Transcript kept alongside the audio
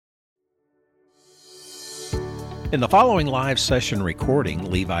In the following live session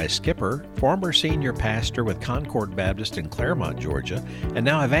recording, Levi Skipper, former senior pastor with Concord Baptist in Clermont, Georgia, and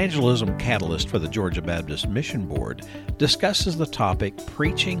now Evangelism Catalyst for the Georgia Baptist Mission Board, discusses the topic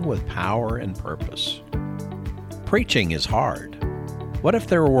Preaching with Power and Purpose. Preaching is hard. What if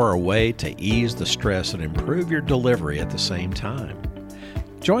there were a way to ease the stress and improve your delivery at the same time?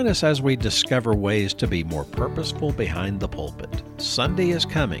 Join us as we discover ways to be more purposeful behind the pulpit. Sunday is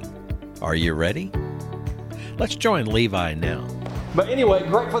coming. Are you ready? Let's join Levi now. But anyway,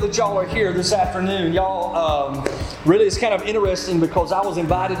 grateful that y'all are here this afternoon. Y'all, really it's kind of interesting because I was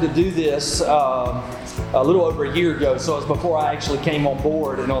invited to do this a little over a year ago. So it was before I actually came on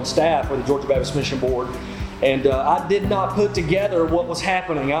board and on staff with the Georgia Baptist Mission Board. And I did not put together what was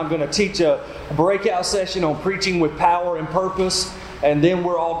happening. I'm going to teach a breakout session on preaching with power and purpose. And then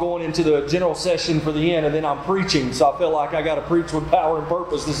we're all going into the general session for the end, and then I'm preaching. So I feel like I got to preach with power and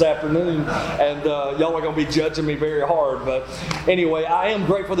purpose this afternoon, and y'all are going to be judging me very hard. But anyway, I am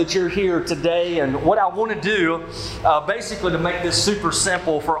grateful that you're here today, and what I want to do, basically to make this super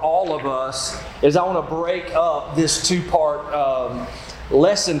simple for all of us, is I want to break up this two-part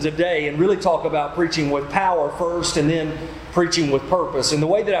lesson today and really talk about preaching with power first and then preaching with purpose. And the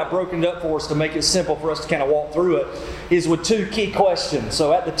way that I've broken it up for us to make it simple for us to kind of walk through it is with two key questions.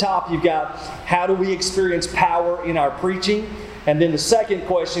 So at the top you've got, how do we experience power in our preaching? And then the second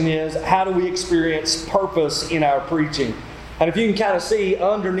question is, how do we experience purpose in our preaching? And if you can kind of see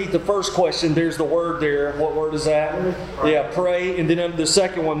underneath the first question, there's the word there. What word is that? Yeah, pray. And then under the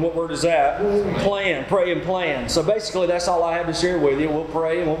second one, what word is that? Plan. Pray and plan. So basically, that's all I have to share with you. We'll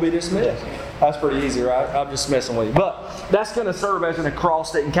pray and we'll be dismissed. That's pretty easy, right? I'm just messing with you. But that's going to serve as an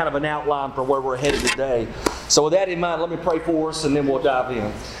acrostic and kind of an outline for where we're headed today. So with that in mind, let me pray for us and then we'll dive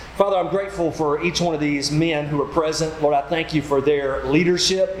in. Father, I'm grateful for each one of these men who are present. Lord, I thank you for their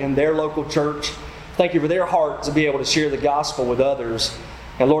leadership in their local church. Thank you for their heart to be able to share the gospel with others.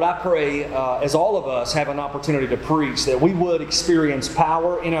 And Lord, I pray as all of us have an opportunity to preach, that we would experience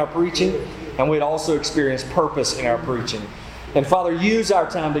power in our preaching and we'd also experience purpose in our preaching. And Father, use our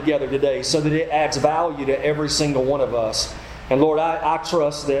time together today so that it adds value to every single one of us. And Lord, I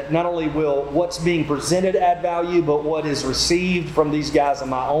trust that not only will what's being presented add value, but what is received from these guys in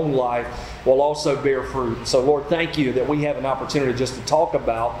my own life will also bear fruit. So Lord, thank you that we have an opportunity just to talk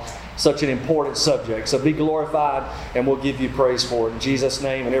about such an important subject. So be glorified, and we'll give you praise for it. In Jesus'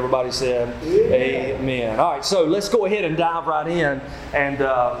 name, and everybody said, Amen. All right, so let's go ahead and dive right in. And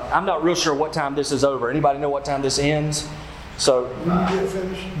I'm not real sure what time this is over. Anybody know what time this ends? So,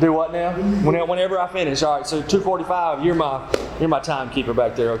 do what now? Whenever I finish. All right, so 2:45, you're my timekeeper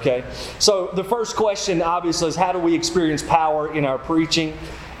back there, okay? So the first question, obviously, is how do we experience power in our preaching?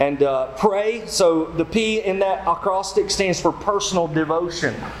 And pray, so the P in that acrostic stands for personal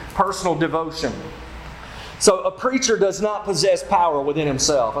devotion. Personal devotion. So a preacher does not possess power within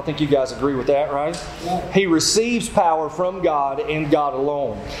himself. I think you guys agree with that, right? Yeah. He receives power from God and God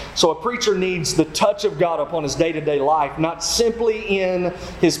alone. So a preacher needs the touch of God upon his day-to-day life, not simply in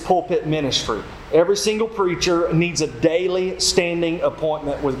his pulpit ministry. Every single preacher needs a daily standing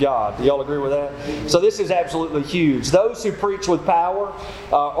appointment with God. Do y'all agree with that? So this is absolutely huge. Those who preach with power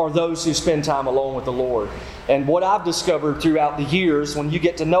are those who spend time alone with the Lord. And what I've discovered throughout the years, when you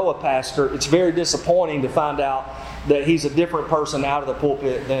get to know a pastor, it's very disappointing to find out that he's a different person out of the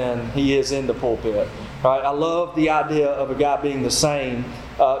pulpit than he is in the pulpit. Right? I love the idea of a guy being the same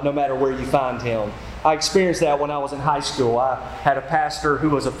no matter where you find him. I experienced that when I was in high school. I had a pastor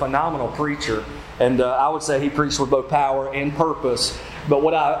who was a phenomenal preacher, and I would say he preached with both power and purpose. But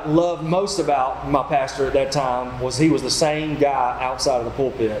what I loved most about my pastor at that time was he was the same guy outside of the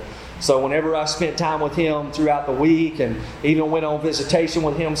pulpit. So whenever I spent time with him throughout the week and even went on visitation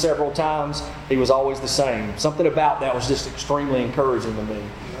with him several times, he was always the same. Something about that was just extremely encouraging to me.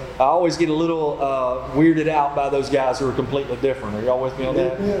 I always get a little weirded out by those guys who are completely different. Are y'all with me on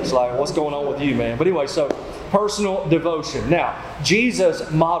that? It's like, what's going on with you, man? But anyway, so personal devotion. Now, Jesus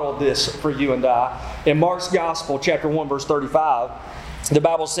modeled this for you and I. In Mark's Gospel, chapter 1, verse 35, the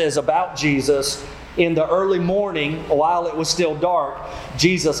Bible says about Jesus, in the early morning, while it was still dark,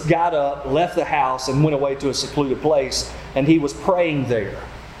 Jesus got up, left the house, and went away to a secluded place, and he was praying there.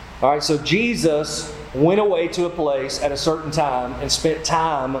 All right, so Jesus went away to a place at a certain time and spent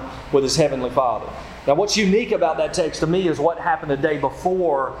time with his heavenly Father. Now, what's unique about that text to me is what happened the day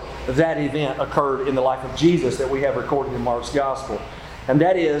before that event occurred in the life of Jesus that we have recorded in Mark's Gospel. And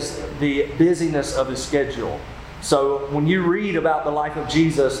that is the busyness of his schedule. So when you read about the life of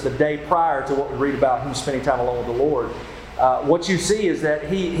Jesus the day prior to what we read about him spending time alone with the Lord, what you see is that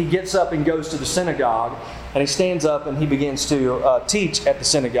he gets up and goes to the synagogue, and he stands up and he begins to teach at the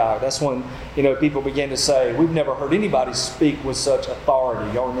synagogue. That's when people begin to say, we've never heard anybody speak with such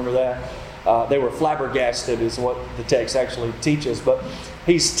authority. Y'all remember that? They were flabbergasted is what the text actually teaches. But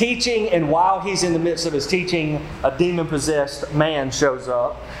he's teaching, and while he's in the midst of his teaching, a demon-possessed man shows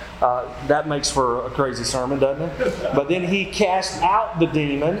up. That makes for a crazy sermon, doesn't it? But then he casts out the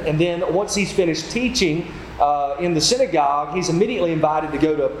demon, and then once he's finished teaching in the synagogue, he's immediately invited to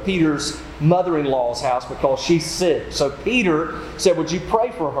go to Peter's mother-in-law's house because she's sick. So Peter said, would you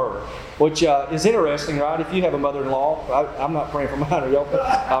pray for her? Which is interesting, right? If you have a mother-in-law, I'm not praying for mine, are y'all?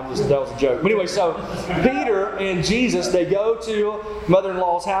 That was a joke. But anyway, so Peter and Jesus, they go to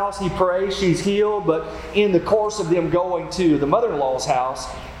mother-in-law's house. He prays, she's healed. But in the course of them going to the mother-in-law's house,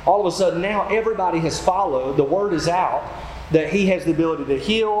 all of a sudden now everybody has followed. The word is out that he has the ability to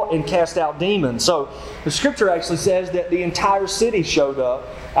heal and cast out demons. So the scripture actually says that the entire city showed up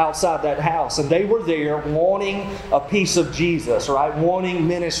outside that house, and they were there wanting a piece of Jesus, right? Wanting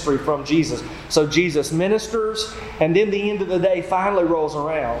ministry from Jesus. So Jesus ministers, and then the end of the day finally rolls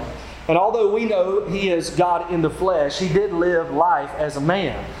around. And although we know he is God in the flesh, he did live life as a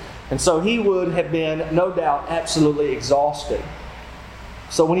man. And so he would have been, no doubt, absolutely exhausted.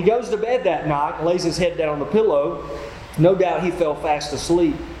 So when he goes to bed that night and lays his head down on the pillow, no doubt he fell fast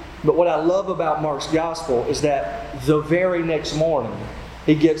asleep. But what I love about Mark's gospel is that the very next morning,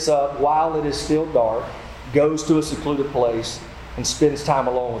 he gets up while it is still dark, goes to a secluded place, and spends time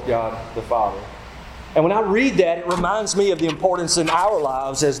alone with God the Father. And when I read that, it reminds me of the importance in our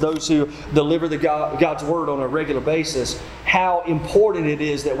lives as those who deliver God's Word on a regular basis, how important it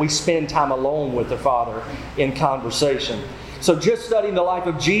is that we spend time alone with the Father in conversation. So just studying the life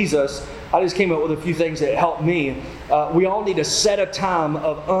of Jesus, I just came up with a few things that helped me. We all need to set a time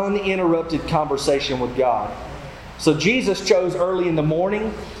of uninterrupted conversation with God. So Jesus chose early in the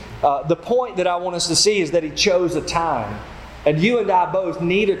morning. The point that I want us to see is that He chose a time. And you and I both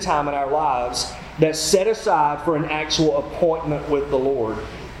need a time in our lives that's set aside for an actual appointment with the Lord.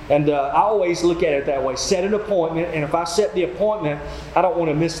 And I always look at it that way. Set an appointment, and if I set the appointment, I don't want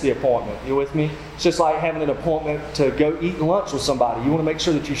to miss the appointment. You with me? It's just like having an appointment to go eat lunch with somebody. You want to make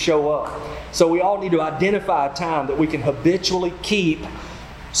sure that you show up. So we all need to identify a time that we can habitually keep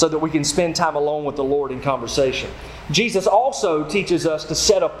so that we can spend time alone with the Lord in conversation. Jesus also teaches us to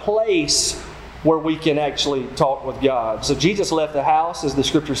set a place where we can actually talk with God. So Jesus left the house, as the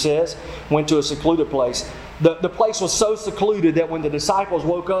scripture says, went to a secluded place. The place was so secluded that when the disciples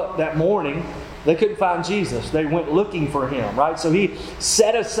woke up that morning, they couldn't find Jesus. They went looking for Him, right? So He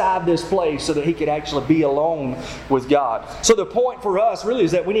set aside this place so that He could actually be alone with God. So the point for us really is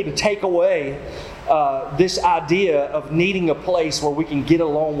that we need to take away this idea of needing a place where we can get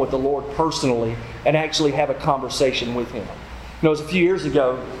alone with the Lord personally and actually have a conversation with Him. It was a few years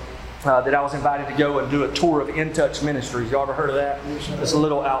ago that I was invited to go and do a tour of In Touch Ministries. Y'all ever heard of that? It's a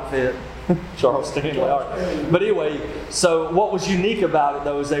little outfit. Charles Stanley. All right. But anyway, so what was unique about it,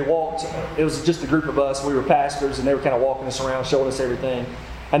 though, is they walked. It was just a group of us. We were pastors, and they were kind of walking us around, showing us everything.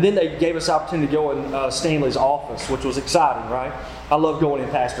 And then they gave us the opportunity to go in Stanley's office, which was exciting, right? I love going in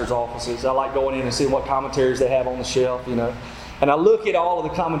pastors' offices. I like going in and seeing what commentaries they have on the shelf, And I look at all of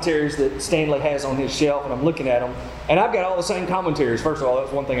the commentaries that Stanley has on his shelf, and I'm looking at them, and I've got all the same commentaries. First of all,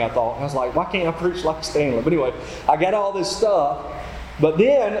 that's one thing I thought. And I was like, why can't I preach like Stanley? But anyway, I got all this stuff. But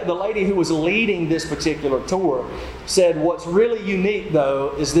then the lady who was leading this particular tour said, what's really unique,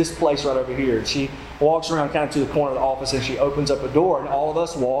 though, is this place right over here. And she walks around kind of to the corner of the office, and she opens up a door, and all of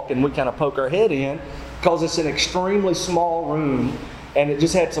us walk, and we kind of poke our head in because it's an extremely small room, and it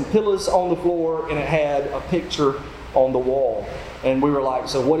just had some pillows on the floor, and it had a picture on the wall. And we were like,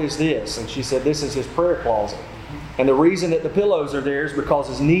 so what is this? And she said, this is his prayer closet. And the reason that the pillows are there is because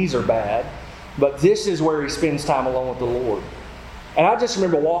his knees are bad, but this is where he spends time alone with the Lord. And I just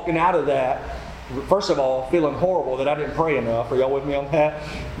remember walking out of that, first of all, feeling horrible that I didn't pray enough. Are y'all with me on that?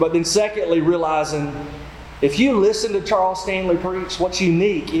 But then secondly, realizing if you listen to Charles Stanley preach, what's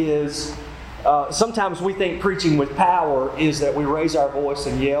unique is sometimes we think preaching with power is that we raise our voice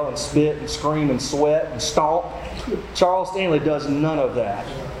and yell and spit and scream and sweat and stomp. Charles Stanley does none of that.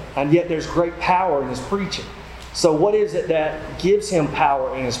 And yet there's great power in his preaching. So what is it that gives him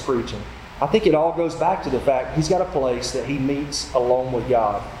power in his preaching? I think it all goes back to the fact he's got a place that he meets alone with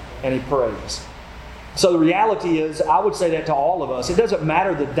God and he prays. So the reality is, I would say that to all of us. It doesn't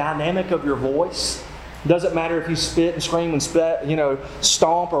matter the dynamic of your voice. It doesn't matter if you spit and scream and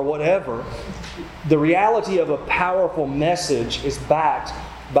stomp or whatever. The reality of a powerful message is backed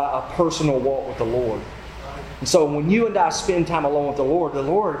by a personal walk with the Lord. And so when you and I spend time alone with the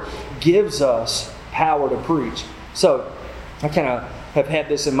Lord gives us power to preach. So I kind of have had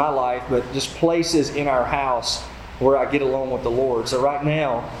this in my life, but just places in our house where I get along with the Lord. So right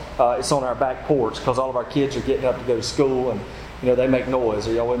now, it's on our back porch because all of our kids are getting up to go to school, and they make noise.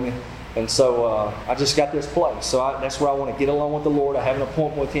 Are y'all with me? And so I just got this place. So that's where I want to get along with the Lord. I have an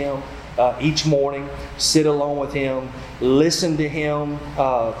appointment with Him each morning, sit along with Him, listen to Him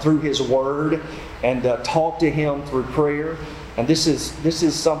through His Word, and talk to Him through prayer. And this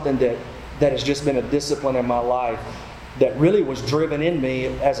is something that has just been a discipline in my life that really was driven in me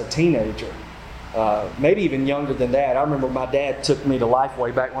as a teenager. Maybe even younger than that. I remember my dad took me to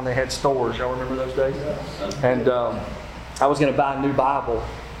Lifeway back when they had stores. Y'all remember those days? And I was going to buy a new Bible.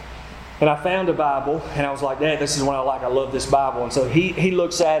 And I found a Bible, and I was like, Dad, this is what I like. I love this Bible. And so he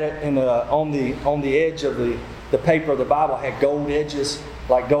looks at it, and on the edge of the paper of the Bible had gold edges,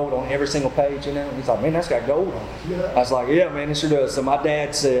 like gold on every single page. He's like, man, that's got gold on it. Yeah. I was like, yeah, man, it sure does. So my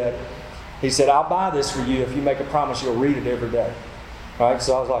dad said, I'll buy this for you if you make a promise you'll read it every day. All right?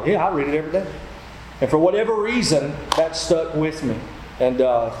 So I was like, yeah, I'll read it every day. And for whatever reason, that stuck with me. And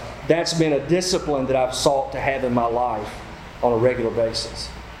that's been a discipline that I've sought to have in my life on a regular basis.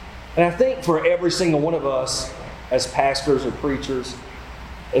 And I think for every single one of us as pastors or preachers,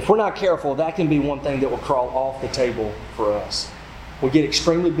 if we're not careful, that can be one thing that will crawl off the table for us. We get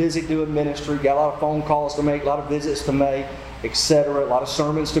extremely busy doing ministry, got a lot of phone calls to make, a lot of visits to make, etc., a lot of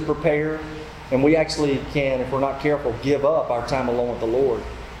sermons to prepare. And we actually can, if we're not careful, give up our time alone with the Lord.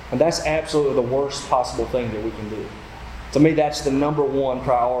 And that's absolutely the worst possible thing that we can do. To me, that's the number one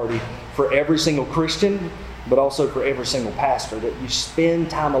priority for every single Christian, but also for every single pastor, that you spend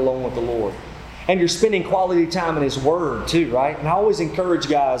time alone with the Lord. And you're spending quality time in His Word too, right? And I always encourage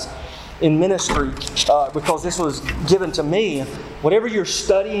guys in ministry, because this was given to me, whatever you're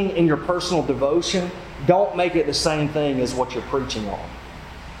studying in your personal devotion, don't make it the same thing as what you're preaching on.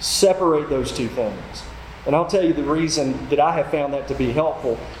 Separate those two things. And I'll tell you the reason that I have found that to be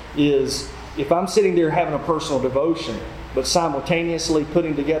helpful is if I'm sitting there having a personal devotion, but simultaneously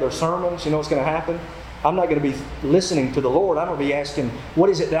putting together sermons, you know what's going to happen? I'm not going to be listening to the Lord. I'm going to be asking, what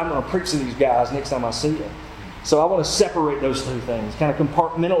is it that I'm going to preach to these guys next time I see them? So I want to separate those two things, kind of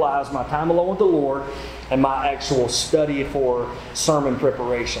compartmentalize my time alone with the Lord and my actual study for sermon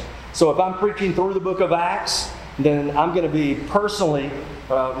preparation. So if I'm preaching through the book of Acts, then I'm going to be personally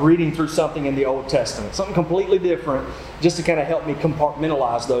reading through something in the Old Testament, something completely different, just to kind of help me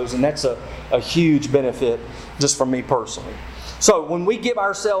compartmentalize those. And that's a huge benefit just for me personally. So when we give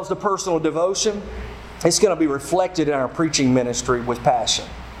ourselves to personal devotion, it's going to be reflected in our preaching ministry with passion.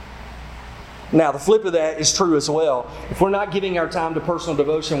 Now, the flip of that is true as well. If we're not giving our time to personal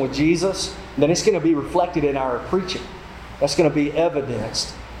devotion with Jesus, then it's going to be reflected in our preaching. That's going to be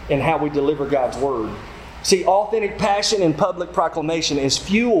evidenced in how we deliver God's Word. See, authentic passion in public proclamation is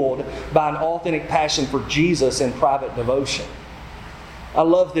fueled by an authentic passion for Jesus in private devotion. I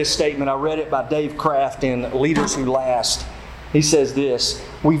love this statement. I read it by Dave Kraft in Leaders Who Last. He says this: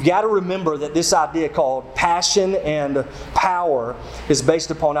 we've got to remember that this idea called passion and power is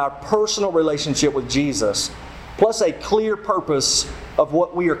based upon our personal relationship with Jesus, plus a clear purpose of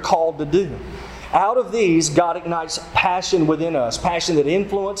what we are called to do. Out of these, God ignites passion within us. Passion that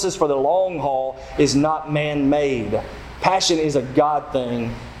influences for the long haul is not man-made. Passion is a God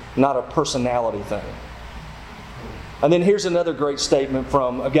thing, not a personality thing. And then here's another great statement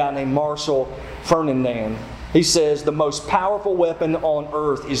from a guy named Marshall Fernandez. He says, the most powerful weapon on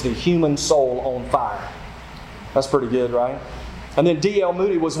earth is the human soul on fire. That's pretty good, right? And then D.L.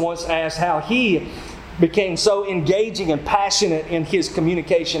 Moody was once asked how he became so engaging and passionate in his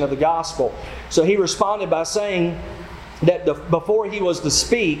communication of the gospel. So he responded by saying that before he was to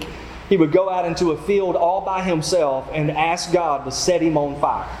speak, he would go out into a field all by himself and ask God to set him on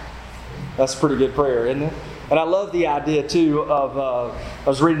fire. That's a pretty good prayer, isn't it? And I love the idea, too, of, I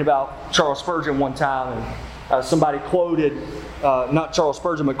was reading about Charles Spurgeon one time, and somebody quoted, not Charles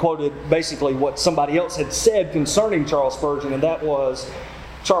Spurgeon, but quoted basically what somebody else had said concerning Charles Spurgeon, and that was,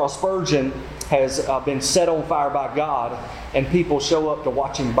 Charles Spurgeon has been set on fire by God, and people show up to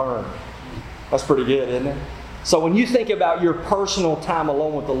watch him burn. That's pretty good, isn't it? So when you think about your personal time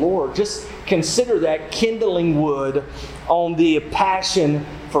alone with the Lord, just consider that kindling wood on the passion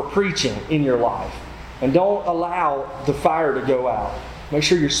for preaching in your life. And don't allow the fire to go out. Make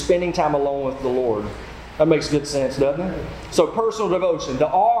sure you're spending time alone with the Lord. That makes good sense, doesn't it? So personal devotion. The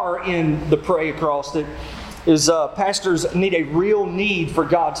R in the pray across it is pastors need a real need for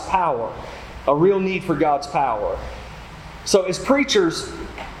God's power. A real need for God's power. So as preachers,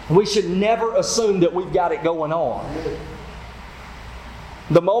 we should never assume that we've got it going on.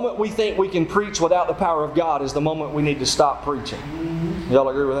 The moment we think we can preach without the power of God is the moment we need to stop preaching. Y'all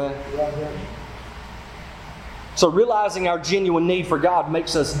agree with that? So realizing our genuine need for God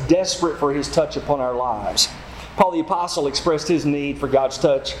makes us desperate for His touch upon our lives. Paul the Apostle expressed his need for God's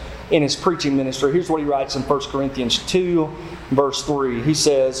touch in his preaching ministry. Here's what he writes in 1 Corinthians 2, verse 3. He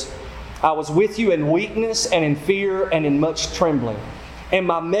says, I was with you in weakness and in fear and in much trembling. And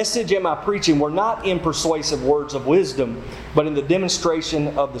my message and my preaching were not in persuasive words of wisdom, but in the demonstration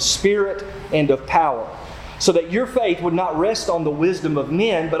of the Spirit and of power, so that your faith would not rest on the wisdom of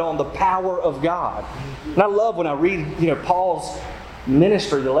men, but on the power of God. And I love when I read, Paul's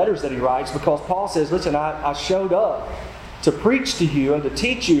ministry, the letters that he writes, because Paul says, listen, I showed up to preach to you and to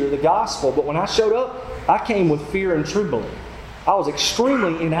teach you the gospel, but when I showed up, I came with fear and trembling. I was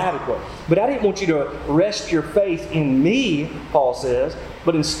extremely inadequate. But I didn't want you to rest your faith in me, Paul says,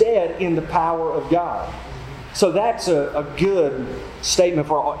 but instead in the power of God. So that's a good statement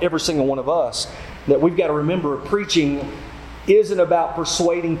for every single one of us, that we've got to remember preaching isn't about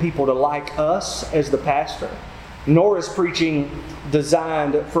persuading people to like us as the pastor, nor is preaching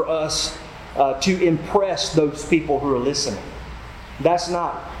designed for us to impress those people who are listening. That's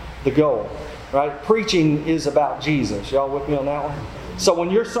not the goal, right? Preaching is about Jesus. Y'all with me on that one? So when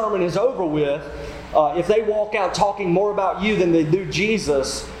your sermon is over with, if they walk out talking more about you than they do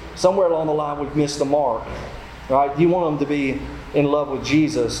Jesus, somewhere along the line we've missed the mark, right? You want them to be in love with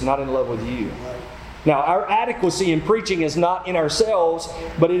Jesus, not in love with you. Now, our adequacy in preaching is not in ourselves,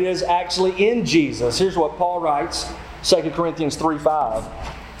 but it is actually in Jesus. Here's what Paul writes, 2 Corinthians 3:5.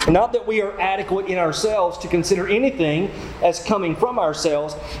 Not that we are adequate in ourselves to consider anything as coming from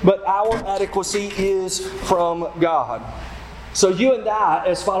ourselves, but our adequacy is from God. So you and I,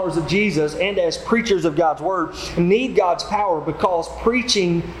 as followers of Jesus and as preachers of God's Word, need God's power, because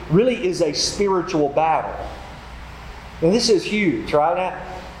preaching really is a spiritual battle. And this is huge, right?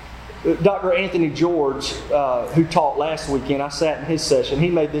 Dr. Anthony George, who taught last weekend, I sat in his session. He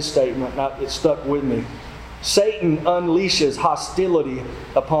made this statement, and it stuck with me. Satan unleashes hostility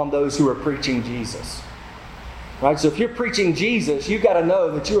upon those who are preaching Jesus. Right? So if you're preaching Jesus, you've got to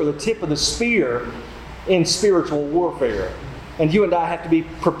know that you are the tip of the spear in spiritual warfare. And you and I have to be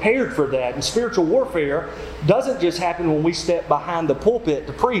prepared for that. And spiritual warfare doesn't just happen when we step behind the pulpit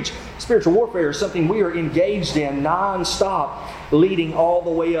to preach. Spiritual warfare is something we are engaged in non-stop, leading all the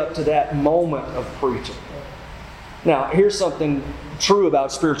way up to that moment of preaching. Now, here's something true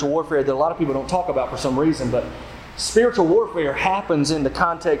about spiritual warfare that a lot of people don't talk about for some reason, but spiritual warfare happens in the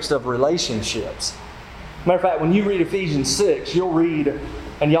context of relationships. Matter of fact, when you read Ephesians 6, you'll read,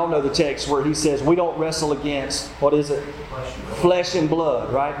 and y'all know the text where he says, we don't wrestle against, what is it? Flesh and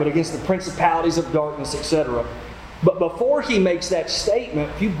blood, right? But against the principalities of darkness, etc. But before he makes that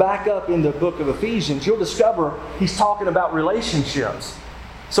statement, if you back up in the book of Ephesians, you'll discover he's talking about relationships.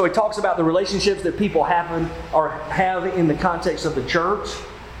 So he talks about the relationships that people have in the context of the church.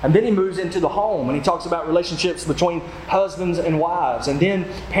 And then he moves into the home, and he talks about relationships between husbands and wives, and then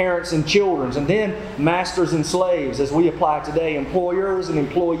parents and children, and then masters and slaves, as we apply today, employers and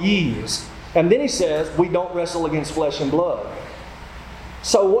employees. And then he says, we don't wrestle against flesh and blood.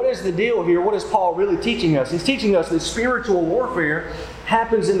 So what is the deal here? What is Paul really teaching us? He's teaching us that spiritual warfare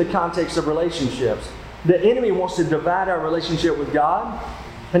happens in the context of relationships. The enemy wants to divide our relationship with God,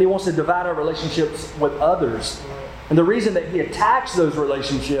 and he wants to divide our relationships with others. And the reason that he attacks those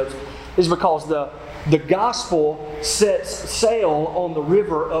relationships is because the gospel sets sail on the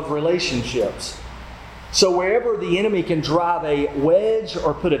river of relationships. So wherever the enemy can drive a wedge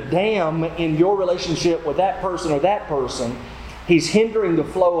or put a dam in your relationship with that person, he's hindering the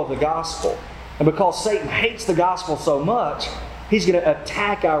flow of the gospel. And because Satan hates the gospel so much, he's going to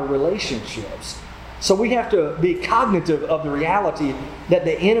attack our relationships. So we have to be cognitive of the reality that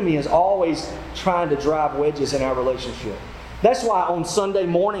the enemy is always trying to drive wedges in our relationship. That's why on Sunday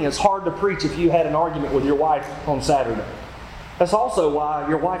morning it's hard to preach if you had an argument with your wife on Saturday. That's also why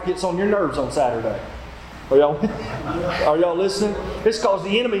your wife gets on your nerves on Saturday. Are y'all listening? It's because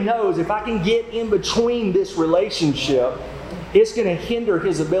the enemy knows if I can get in between this relationship, it's going to hinder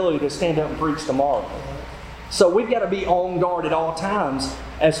his ability to stand up and preach tomorrow. So we've got to be on guard at all times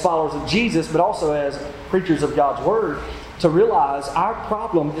as followers of Jesus, but also as preachers of God's Word, to realize our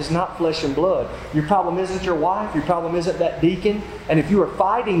problem is not flesh and blood. Your problem isn't your wife. Your problem isn't that deacon. And if you are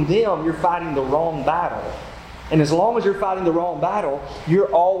fighting them, you're fighting the wrong battle. And as long as you're fighting the wrong battle,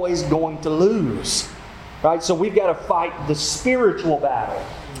 you're always going to lose. Right? So we've got to fight the spiritual battle.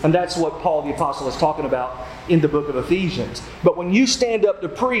 And that's what Paul the Apostle is talking about in the book of Ephesians. But when you stand up to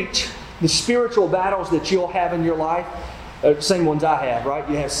preach, the spiritual battles that you'll have in your life, same ones I have, right?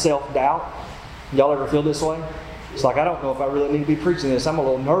 You have self-doubt. Y'all ever feel this way? It's like, I don't know if I really need to be preaching this. I'm a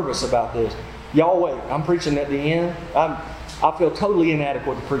little nervous about this. Y'all wait. I'm preaching at the end. I feel totally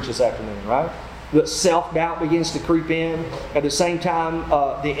inadequate to preach this afternoon, right? that self-doubt begins to creep in. At the same time,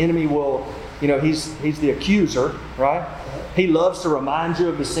 the enemy will, he's the accuser, right? He loves to remind you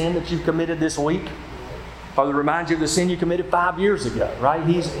of the sin that you've committed this week, or to remind you of the sin you committed 5 years ago, right?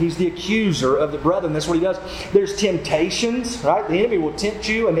 He's the accuser of the brethren. That's what he does. There's temptations, right? The enemy will tempt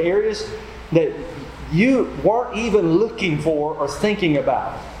you in areas that you weren't even looking for or thinking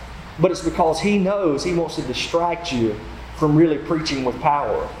about. But it's because he knows he wants to distract you from really preaching with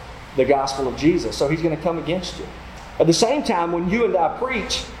power the gospel of Jesus. So he's going to come against you. At the same time, when you and I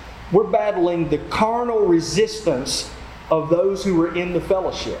preach, we're battling the carnal resistance of those who are in the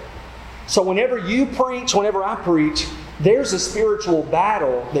fellowship. So whenever you preach, whenever I preach, there's a spiritual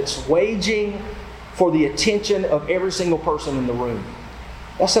battle that's waging for the attention of every single person in the room.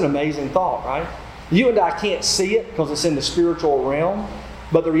 That's an amazing thought, right? You and I can't see it because it's in the spiritual realm.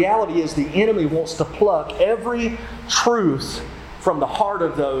 But the reality is the enemy wants to pluck every truth from the heart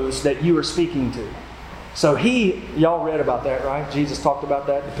of those that you are speaking to. So y'all read about that, right? Jesus talked about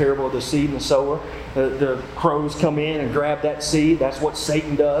that, the parable of the seed and the sower. The crows come in and grab that seed. That's what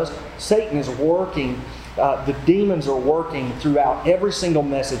Satan does. Satan is working. The demons are working throughout every single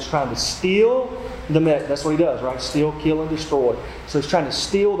message, trying to steal the message. That's what he does, right? Steal, kill, and destroy. So he's trying to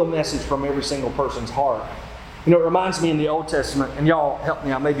steal the message from every single person's heart. It reminds me in the Old Testament, and y'all help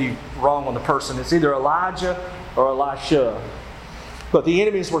me, I may be wrong on the person. It's either Elijah or Elisha. But the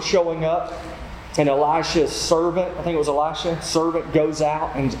enemies were showing up, and Elisha's servant, I think it was Elisha, servant goes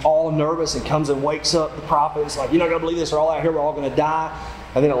out and is all nervous and comes and wakes up the prophet. It's like, you're not going to believe this, we're all out here, we're all going to die.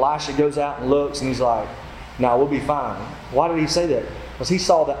 And then Elisha goes out and looks, and he's like, no, we'll be fine. Why did he say that? Because he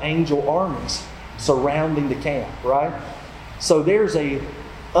saw the angel armies surrounding the camp, right? So there's a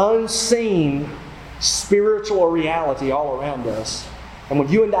unseen spiritual reality all around us. And when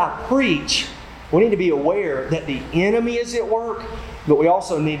you and I preach, we need to be aware that the enemy is at work, but we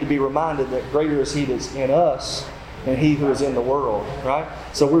also need to be reminded that greater is he that's in us than he who is in the world, right?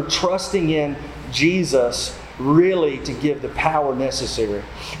 So we're trusting in Jesus really to give the power necessary.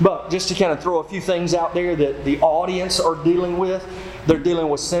 But just to kind of throw a few things out there that the audience are dealing with, they're dealing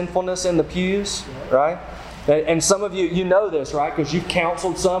with sinfulness in the pews, right? And some of you know this, right? Because you've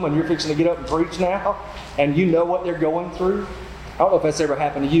counseled some and you're fixing to get up and preach now, and you know what they're going through. I don't know if that's ever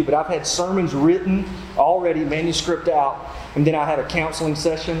happened to you, but I've had sermons written already, manuscript out, and then I had a counseling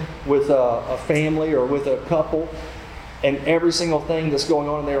session with a family or with a couple, and every single thing that's going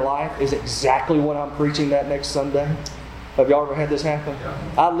on in their life is exactly what I'm preaching that next Sunday. Have y'all ever had this happen?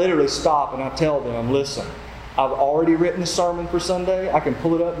 I literally stop and I tell them, listen, I've already written a sermon for Sunday. I can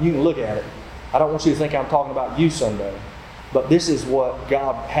pull it up and you can look at it. I don't want you to think I'm talking about you Sunday, but this is what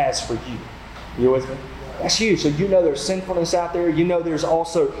God has for you. You with me? That's huge. So you know there's sinfulness out there. You know there's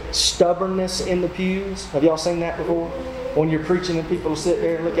also stubbornness in the pews. Have y'all seen that before? When you're preaching and people sit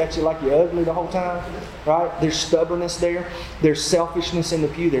there and look at you like you're ugly the whole time, right? There's stubbornness there. There's selfishness in the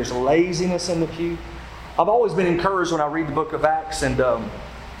pew. There's laziness in the pew. I've always been encouraged when I read the book of Acts, and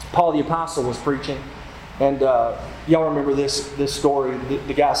Paul the Apostle was preaching. And y'all remember this story,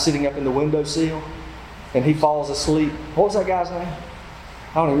 the guy sitting up in the windowsill, and he falls asleep. What was that guy's name?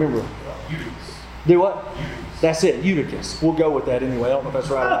 I don't even remember. Eutychus. Do what? That's it, Eutychus. We'll go with that anyway. I don't know if that's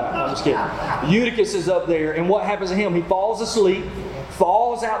right or not. I'm just kidding. Eutychus is up there, and what happens to him? He falls asleep,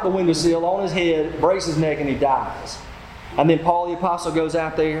 falls out the windowsill on his head, breaks his neck, and he dies. And then Paul the Apostle goes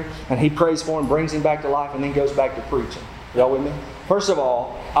out there, and he prays for him, brings him back to life, and then goes back to preaching. Y'all with me? First of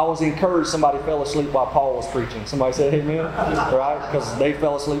all, I was encouraged somebody fell asleep while Paul was preaching. Somebody said amen? Right? Because they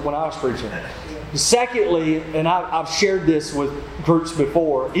fell asleep when I was preaching. Secondly, and I've shared this with groups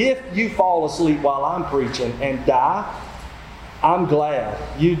before, if you fall asleep while I'm preaching and die, I'm glad.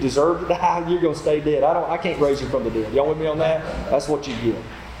 You deserve to die. You're going to stay dead. I can't raise you from the dead. Y'all with me on that? That's what you get.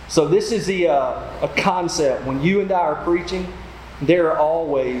 So this is a concept. When you and I are preaching, there are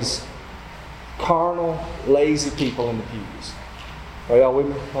always carnal, lazy people in the pews. Are y'all with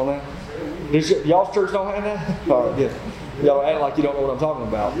me on that? Y'all's church don't have that? All right, good. Y'all act like you don't know what I'm talking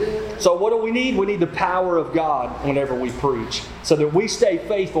about. So what do we need? We need the power of God whenever we preach, so that we stay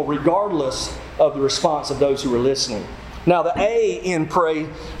faithful regardless of the response of those who are listening. Now the A in pray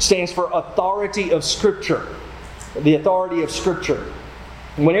stands for authority of Scripture. The authority of Scripture.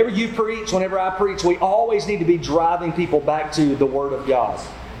 Whenever you preach, whenever I preach, we always need to be driving people back to the Word of God.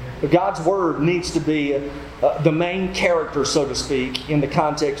 God's Word needs to be the main character, so to speak, in the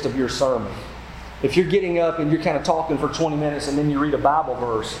context of your sermon. If you're getting up and you're kind of talking for 20 minutes and then you read a Bible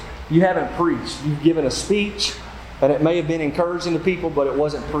verse, you haven't preached. You've given a speech, and it may have been encouraging to people, but it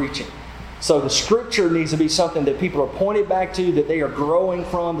wasn't preaching. So the Scripture needs to be something that people are pointed back to, that they are growing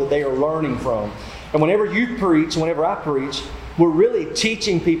from, that they are learning from. And whenever you preach, whenever I preach, we're really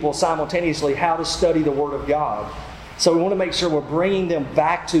teaching people simultaneously how to study the Word of God. So we want to make sure we're bringing them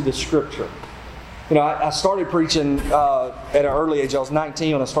back to the Scripture. You know, I started preaching at an early age. I was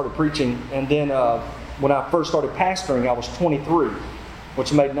 19 when I started preaching. And then when I first started pastoring, I was 23,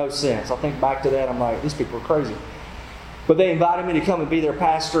 which made no sense. I think back to that, I'm like, these people are crazy. But they invited me to come and be their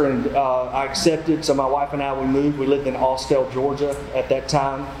pastor, and I accepted. So my wife and I, we moved. We lived in Austell, Georgia at that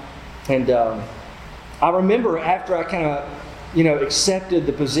time. And I remember after I kind of, accepted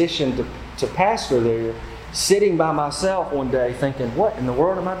the position to pastor there, sitting by myself one day thinking, what in the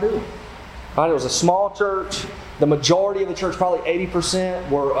world am I doing? Right, it was a small church. The majority of the church, probably 80%,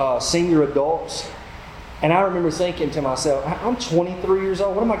 were senior adults. And I remember thinking to myself, I'm 23 years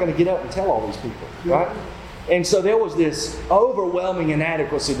old. What am I going to get up and tell all these people? Right? And so there was this overwhelming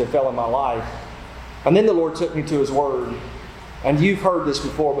inadequacy that fell in my life. And then the Lord took me to His Word. And you've heard this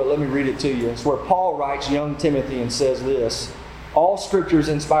before, but let me read it to you. It's where Paul writes young Timothy and says this: all Scripture is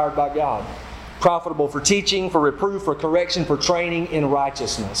inspired by God, profitable for teaching, for reproof, for correction, for training in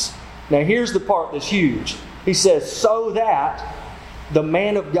righteousness. Now here's the part that's huge. He says, so that the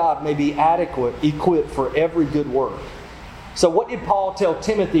man of God may be adequate, equipped for every good work. So what did Paul tell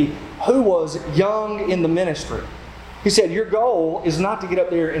Timothy, who was young in the ministry? He said, your goal is not to get up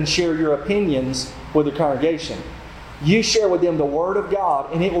there and share your opinions with the congregation. You share with them the Word of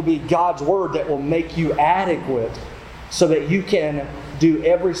God, and it will be God's Word that will make you adequate so that you can do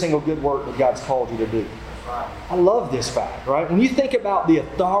every single good work that God's called you to do. I love this fact, right? When you think about the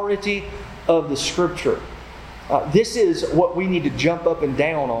authority of the Scripture, this is what we need to jump up and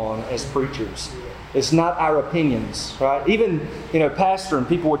down on as preachers. It's not our opinions, right? Even, pastor and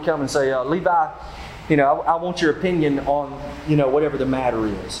people would come and say, Levi, I want your opinion on, whatever the matter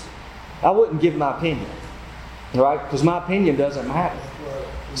is. I wouldn't give my opinion, right? Because my opinion doesn't matter.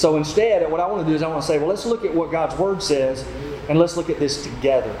 So instead, what I want to do is I want to say, well, let's look at what God's Word says, and let's look at this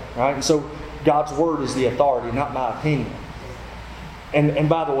together, right? And so God's Word is the authority, not my opinion. And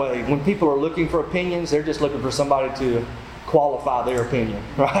by the way, when people are looking for opinions, they're just looking for somebody to qualify their opinion,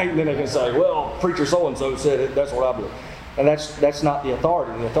 right? And then they can say, well, preacher so-and-so said it, that's what I believe. And that's not the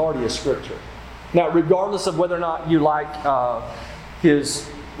authority. The authority is Scripture. Now, regardless of whether or not you like his,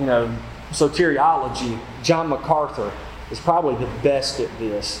 soteriology, John MacArthur is probably the best at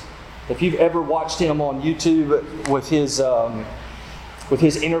this. If you've ever watched him on YouTube with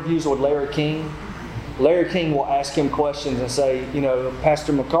his interviews with Larry King will ask him questions and say,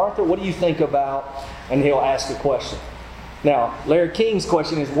 Pastor MacArthur, what do you think about? And he'll ask a question. Now, Larry King's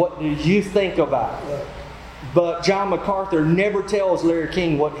question is, what do you think about? But John MacArthur never tells Larry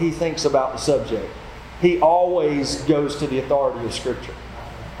King what he thinks about the subject. He always goes to the authority of Scripture.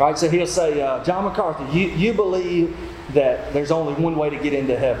 Right? So he'll say, John MacArthur, you believe that there's only one way to get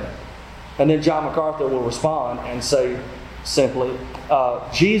into heaven. And then John MacArthur will respond and say simply,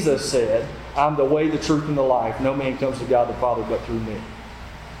 Jesus said, I'm the way, the truth, and the life. No man comes to God the Father but through me.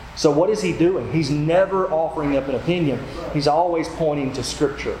 So what is he doing? He's never offering up an opinion. He's always pointing to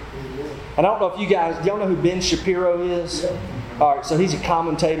Scripture. And I don't know if y'all know who Ben Shapiro is? All right, so he's a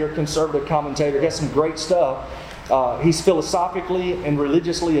commentator, conservative commentator. He has some great stuff. He's philosophically and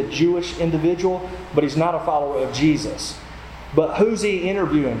religiously a Jewish individual, but he's not a follower of Jesus. But who's he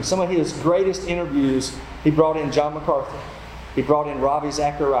interviewing? Some of his greatest interviews, he brought in John MacArthur. He brought in Ravi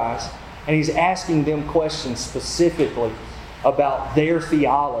Zacharias. And he's asking them questions specifically about their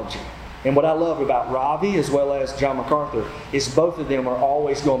theology. And what I love about Ravi as well as John MacArthur is both of them are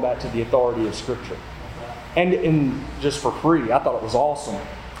always going back to the authority of Scripture. And just for free, I thought it was awesome.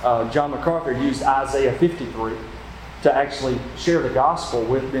 John MacArthur used Isaiah 53 to actually share the gospel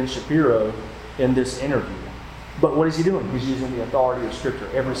with Ben Shapiro in this interview. But what is he doing? He's using the authority of Scripture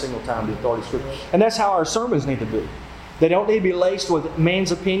every single time, the authority of Scripture. And that's how our sermons need to be. They don't need to be laced with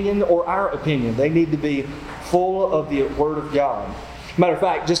man's opinion or our opinion. They need to be full of the Word of God. Matter of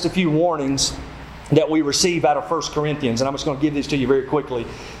fact, just a few warnings that we receive out of 1 Corinthians. And I'm just going to give these to you very quickly.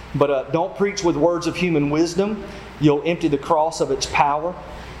 But don't preach with words of human wisdom. You'll empty the cross of its power.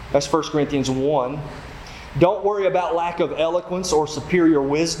 That's 1 Corinthians 1. Don't worry about lack of eloquence or superior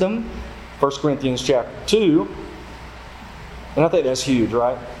wisdom. 1 Corinthians chapter 2. And I think that's huge,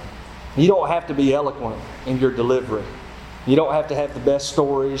 right? You don't have to be eloquent in your delivery. You don't have to have the best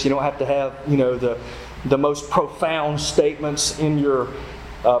stories. You don't have to have, the most profound statements in your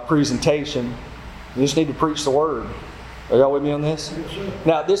presentation. You just need to preach the Word. Are y'all with me on this?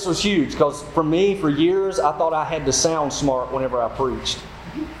 Now, this was huge because for me, for years, I thought I had to sound smart whenever I preached.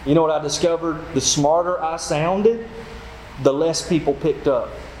 You know what I discovered? The smarter I sounded, the less people picked up.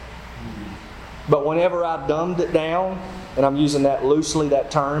 But whenever I dumbed it down, and I'm using that loosely,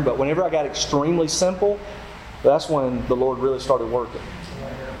 that term, but whenever I got extremely simple, that's when the Lord really started working.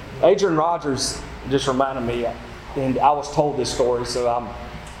 Adrian Rogers just reminded me, and I was told this story, so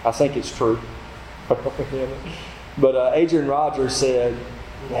I think it's true. But Adrian Rogers said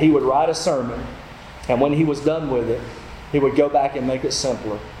he would write a sermon, and when he was done with it, he would go back and make it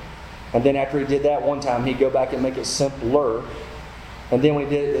simpler. And then after he did that one time, he'd go back and make it simpler. And then when he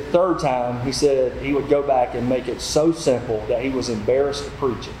did it the third time, he said he would go back and make it so simple that he was embarrassed to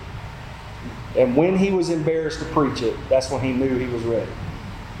preach it. And when he was embarrassed to preach it, that's when he knew he was ready.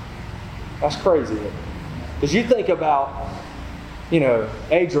 That's crazy. Because you think about,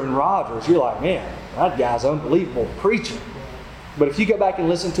 Adrian Rogers, you're like, man, that guy's unbelievable preaching. But if you go back and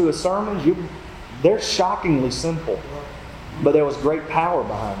listen to his sermons, they're shockingly simple. But there was great power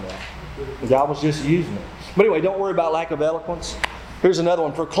behind that. God was just using it. But anyway, don't worry about lack of eloquence. Here's another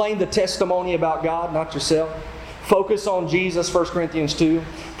one. Proclaim the testimony about God, not yourself. Focus on Jesus, 1 Corinthians 2.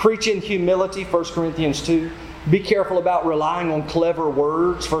 Preach in humility, 1 Corinthians 2. Be careful about relying on clever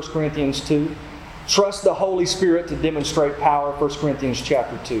words, 1 Corinthians 2. Trust the Holy Spirit to demonstrate power, 1 Corinthians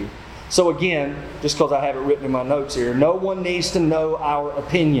chapter 2. So again, just because I have it written in my notes here, no one needs to know our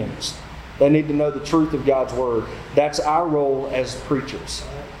opinions. They need to know the truth of God's Word. That's our role as preachers.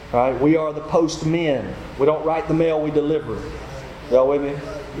 Right? We are the postmen. We don't write the mail, we deliver. Y'all with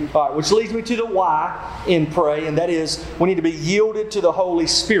me? All right, which leads me to the why in pray, and that is we need to be yielded to the Holy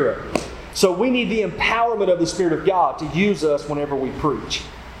Spirit. So we need the empowerment of the Spirit of God to use us whenever we preach.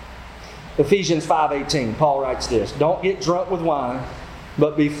 Ephesians 5:18, Paul writes this, don't get drunk with wine,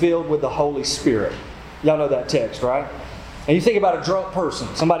 but be filled with the Holy Spirit. Y'all know that text, right? And you think about a drunk person.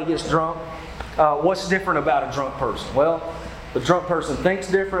 Somebody gets drunk. What's different about a drunk person? Well, the drunk person thinks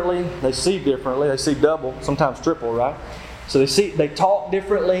differently. They see differently. They see double, sometimes triple, right? So they talk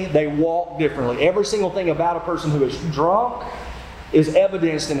differently. They walk differently. Every single thing about a person who is drunk is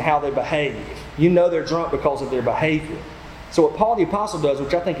evidenced in how they behave. You know they're drunk because of their behavior. So what Paul the Apostle does,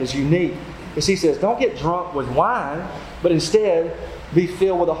 which I think is unique, is he says, don't get drunk with wine, but instead be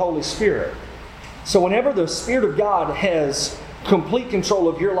filled with the Holy Spirit. So whenever the Spirit of God has complete control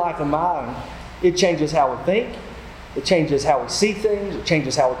of your life and mine, it changes how we think, it changes how we see things, it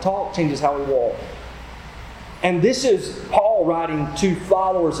changes how we talk, it changes how we walk. And this is Paul writing to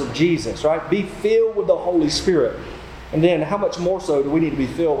followers of Jesus, right? Be filled with the Holy Spirit. And then how much more so do we need to be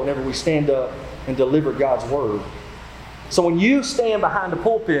filled whenever we stand up and deliver God's Word? So when you stand behind the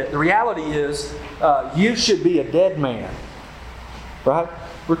pulpit, the reality is you should be a dead man, right?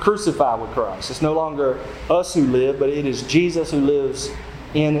 We're crucified with Christ. It's no longer us who live, but it is Jesus who lives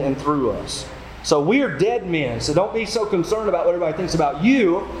in and through us. So we are dead men. So don't be so concerned about what everybody thinks about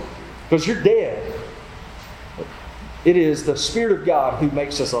you, because you're dead. It is the Spirit of God who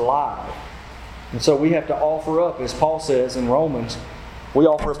makes us alive. And so we have to offer up, as Paul says in Romans, we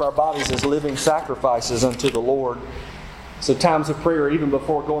offer up our bodies as living sacrifices unto the Lord. So times of prayer, even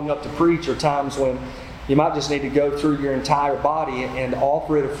before going up to preach, are times when you might just need to go through your entire body and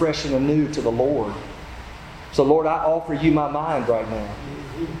offer it afresh and anew to the Lord. So Lord, I offer you my mind right now.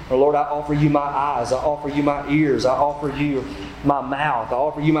 Or Lord, I offer you my eyes. I offer you my ears. I offer you my mouth. I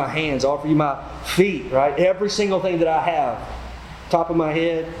offer you my hands. I offer you my feet, right? Every single thing that I have, top of my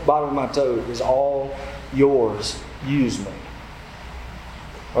head, bottom of my toe, is all yours. Use me.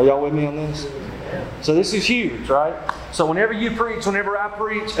 Are y'all with me on this? So this is huge, right? So whenever you preach, whenever I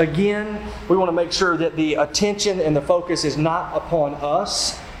preach, again, we want to make sure that the attention and the focus is not upon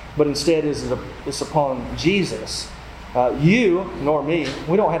us, but instead is upon Jesus. You, nor me,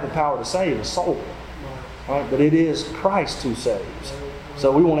 we don't have the power to save a soul. Right? But it is Christ who saves.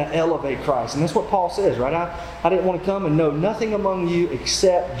 So we want to elevate Christ. And that's what Paul says, right? I didn't want to come and know nothing among you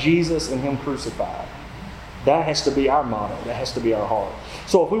except Jesus and Him crucified. That has to be our motto. That has to be our heart.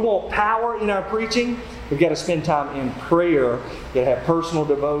 So if we want power in our preaching, we've got to spend time in prayer. We've got to have personal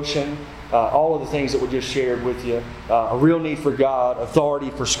devotion, all of the things that we just shared with you. A real need for God, authority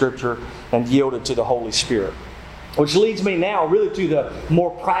for Scripture, and yielded to the Holy Spirit. Which leads me now really to the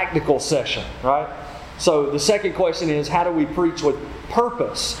more practical session, right? So the second question is, how do we preach with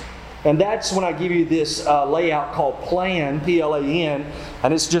purpose? And that's when I give you this layout called PLAN, P-L-A-N,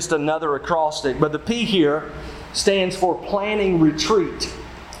 and it's just another acrostic. But the P here stands for planning retreat.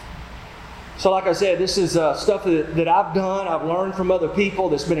 So like I said, this is stuff that I've done, I've learned from other people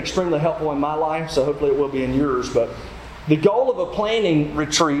that's been extremely helpful in my life, so hopefully it will be in yours. But the goal of a planning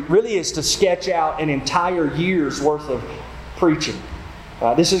retreat really is to sketch out an entire year's worth of preaching.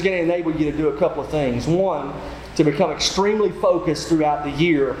 This is going to enable you to do a couple of things. One, to become extremely focused throughout the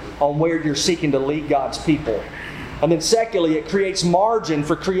year on where you're seeking to lead God's people. And then secondly, it creates margin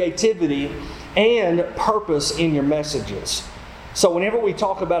for creativity and purpose in your messages. So whenever we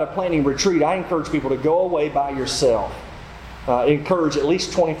talk about a planning retreat, I encourage people to go away by yourself. Encourage at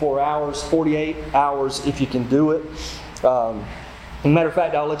least 24 hours, 48 hours if you can do it. As a matter of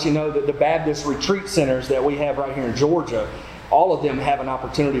fact, I'll let you know that the Baptist retreat centers that we have right here in Georgia, all of them have an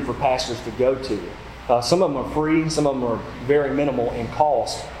opportunity for pastors to go to. Some of them are free, some of them are very minimal in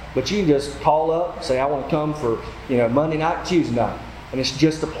cost. But you can just call up, say, I want to come for Monday night, Tuesday night. And it's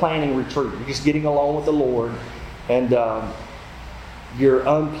just a planning retreat. You're just getting along with the Lord, and you're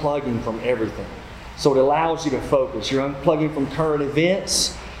unplugging from everything. So it allows you to focus. You're unplugging from current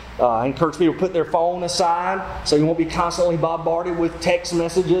events. I encourage people to put their phone aside so you won't be constantly bombarded with text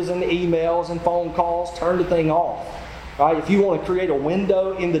messages and emails and phone calls. Turn the thing off. Right? If you want to create a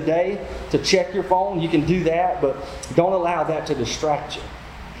window in the day to check your phone, you can do that, but don't allow that to distract you.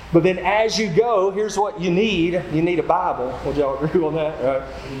 But then as you go, here's what you need. You need a Bible. Would y'all agree on that?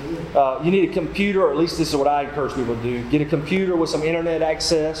 Right? You need a computer, or at least this is what I encourage people to do. Get a computer with some internet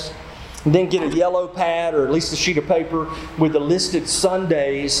access. And then get a yellow pad, or at least a sheet of paper with the listed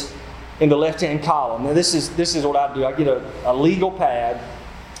Sundays in the left-hand column. Now this is what I do. I get a legal pad,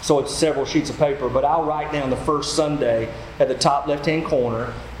 so it's several sheets of paper, but I'll write down the first Sunday at the top left-hand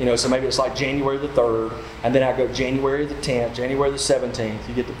corner. So maybe it's like January the 3rd, and then I go January the 10th, January the 17th.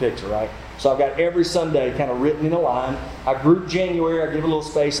 You get the picture, right? So I've got every Sunday kind of written in a line. I group January, I give a little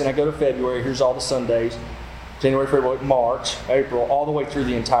space, and I go to February. Here's all the Sundays. January, February, March, April, all the way through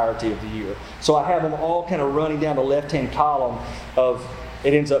the entirety of the year. So I have them all kind of running down the left-hand column of,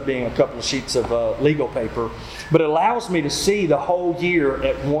 it ends up being a couple of sheets of legal paper, but it allows me to see the whole year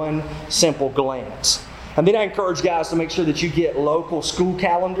at one simple glance. And then I encourage guys to make sure that you get local school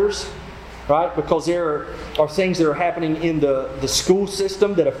calendars, right? Because there are things that are happening in the school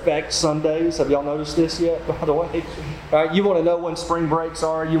system that affect Sundays. Have y'all noticed this yet, by the way? Right? You want to know when spring breaks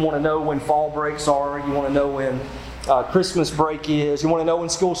are. You want to know when fall breaks are. You want to know when Christmas break is. You want to know when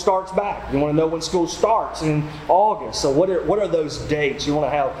school starts back. You want to know when school starts in August. So what are those dates? You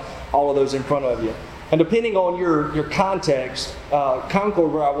want to have all of those in front of you. And depending on your context,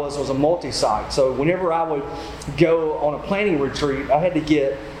 Concord, where I was a multi-site. So whenever I would go on a planning retreat, I had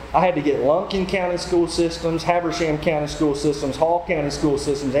to get Lumpkin County school systems, Habersham County school systems, Hall County school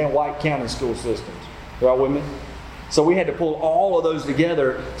systems, and White County school systems. You all with me? So we had to pull all of those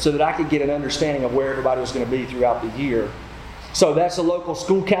together so that I could get an understanding of where everybody was going to be throughout the year. So that's the local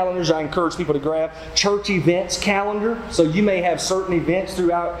school calendars I encourage people to grab. Church events calendar. So you may have certain events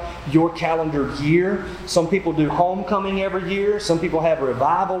throughout your calendar year. Some people do homecoming every year. Some people have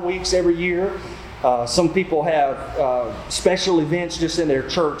revival weeks every year. Some people have special events just in their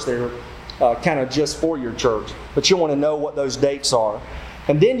church. They're kind of just for your church. But you want to know what those dates are.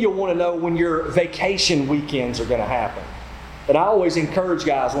 And then you'll want to know when your vacation weekends are going to happen. And I always encourage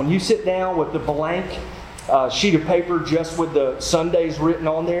guys, when you sit down with the blank sheet of paper just with the Sundays written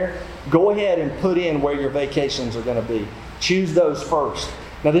on there, go ahead and put in where your vacations are going to be. Choose those first.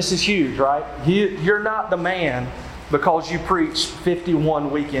 Now this is huge, right? You're not the man because you preach 51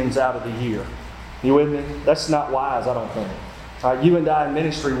 weekends out of the year. You with me? That's not wise, I don't think. You and I in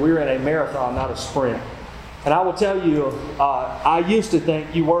ministry, we're in a marathon, not a sprint. And I will tell you, I used to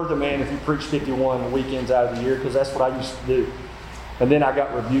think you were the man if you preached 51 weekends out of the year, because that's what I used to do. And then I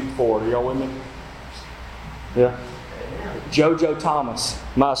got rebuked for it. Are y'all with me? Yeah. JoJo Thomas,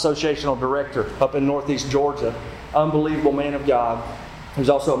 my associational director up in Northeast Georgia, unbelievable man of God, who's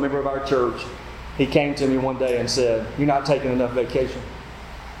also a member of our church. He came to me one day and said, "You're not taking enough vacation.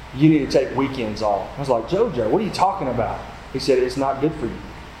 You need to take weekends off." I was like, "JoJo, what are you talking about?" He said, "It's not good for you.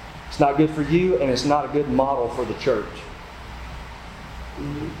 It's not good for you, and it's not a good model for the church."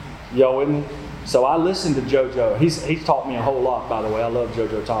 Y'all with me? So I listened to JoJo. He's taught me a whole lot, by the way. I love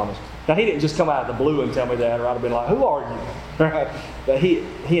JoJo Thomas. Now, he didn't just come out of the blue and tell me that, or I'd have been like, "Who are you?" But he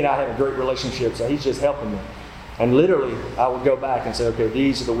and I have a great relationship, so he's just helping me. And literally, I would go back and say, "Okay,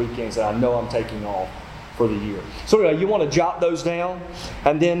 these are the weekends that I know I'm taking off for the year." So anyway, you want to jot those down,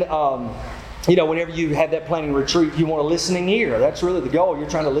 and then whenever you have that planning retreat, you want a listening ear. That's really the goal. You're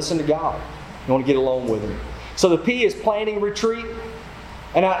trying to listen to God. You want to get along with Him. So the P is planning retreat.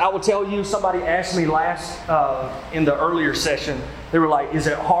 And I will tell you, somebody asked me in the earlier session, they were like, "Is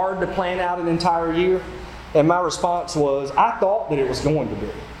it hard to plan out an entire year?" And my response was, I thought that it was going to be.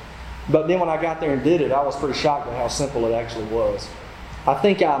 But then when I got there and did it, I was pretty shocked at how simple it actually was. I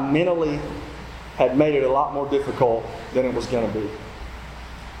think I mentally had made it a lot more difficult than it was going to be.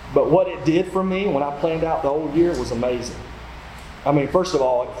 But what it did for me when I planned out the whole year was amazing. I mean, first of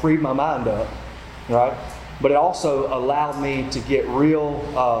all, it freed my mind up, right? But it also allowed me to get real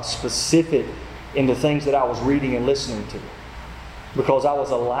specific into things that I was reading and listening to. because I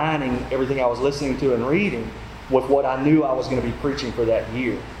was aligning everything I was listening to and reading with what I knew I was going to be preaching for that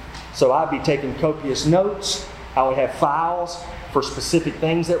year. So I'd be taking copious notes. I would have files for specific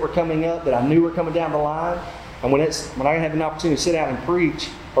things that were coming up that I knew were coming down the line. And when I had an opportunity to sit down and preach,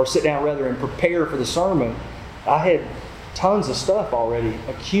 or sit down rather and prepare for the sermon, I had tons of stuff already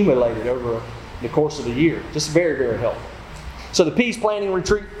accumulated over the course of the year. Just very, very helpful. So the P is planning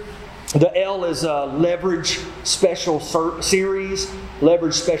retreat. The L is leverage special series.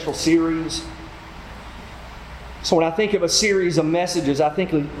 Leverage special series. So when I think of a series of messages, I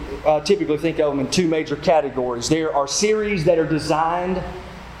typically think of them in two major categories. There are series that are designed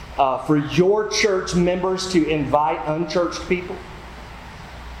for your church members to invite unchurched people.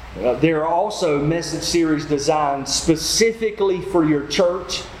 There are also message series designed specifically for your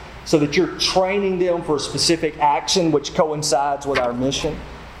church so that you're training them for a specific action which coincides with our mission.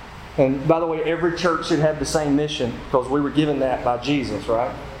 And by the way, every church should have the same mission because we were given that by Jesus,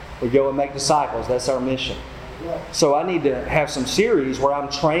 right? We go and make disciples. That's our mission. So I need to have some series where I'm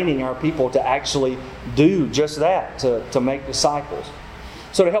training our people to actually do just that, to make disciples.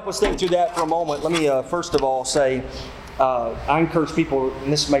 So to help us think through that for a moment, let me first of all say, I encourage people,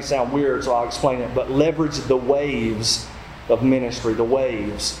 and this may sound weird, so I'll explain it, but leverage the waves of ministry, the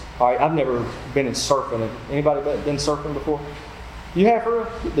waves. All right, I've never been in surfing. Anybody been surfing before? You have, for real?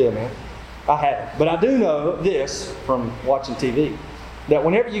 Good deal, man. I haven't. But I do know this from watching TV, that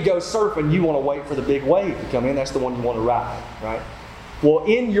whenever you go surfing, you want to wait for the big wave to come in. That's the one you want to ride, right? Well,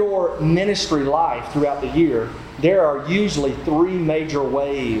 in your ministry life throughout the year, there are usually three major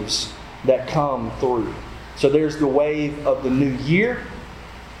waves that come through. So there's the wave of the new year,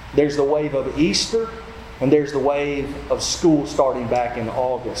 there's the wave of Easter, and there's the wave of school starting back in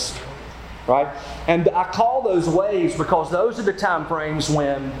August, right? And I call those waves because those are the time frames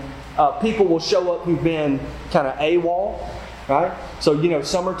when people will show up who've been kind of AWOL, right? So,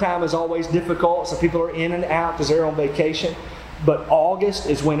 summertime is always difficult, so people are in and out because they're on vacation. But August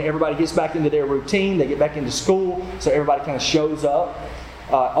is when everybody gets back into their routine, they get back into school, so everybody kind of shows up.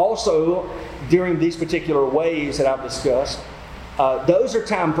 Also, during these particular waves that I've discussed, those are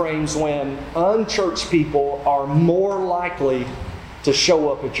time frames when unchurched people are more likely to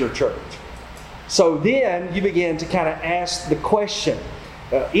show up at your church. So then you begin to kind of ask the question.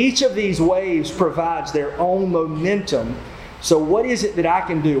 Each of these waves provides their own momentum. So what is it that I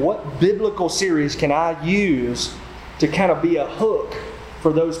can do? What biblical series can I use to kind of be a hook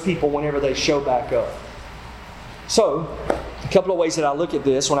for those people whenever they show back up? So, a couple of ways that I look at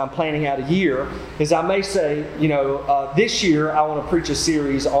this when I'm planning out a year is I may say, this year I want to preach a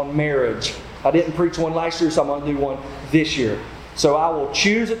series on marriage. I didn't preach one last year, so I'm going to do one this year. So I will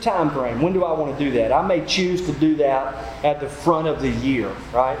choose a time frame. When do I want to do that? I may choose to do that at the front of the year,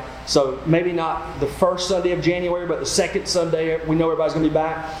 right? So maybe not the first Sunday of January, but the second Sunday, we know everybody's going to be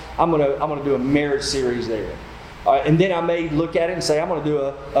back. I'm going to do a marriage series there. And then I may look at it and say, I'm going to do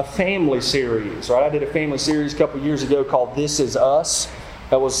a family series, right? I did a family series a couple years ago called This Is Us.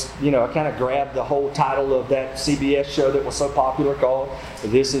 That was, I kind of grabbed the whole title of that CBS show that was so popular called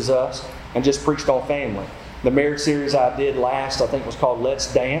This Is Us and just preached on family. The marriage series I did last, I think, was called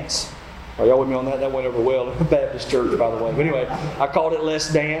Let's Dance. Are y'all with me on that? That went over well at the Baptist church, by the way. But anyway, I called it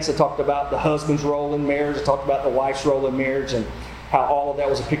Let's Dance. I talked about the husband's role in marriage. I talked about the wife's role in marriage and how all of that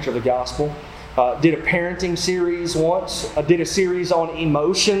was a picture of the gospel. Did a parenting series once. I did a series on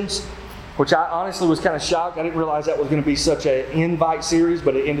emotions, which I honestly was kind of shocked. I didn't realize that was going to be such an invite series,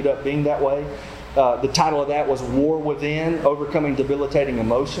 but it ended up being that way. The title of that was War Within, Overcoming Debilitating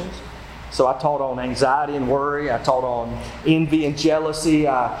Emotions. So I taught on anxiety and worry. I taught on envy and jealousy.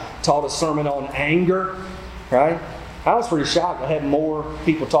 I taught a sermon on anger, right? I was pretty shocked. I had more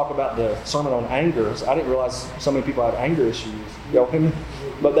people talk about the sermon on anger. I didn't realize so many people had anger issues. Y'all hear me?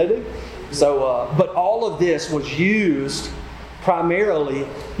 But they do. So, but all of this was used primarily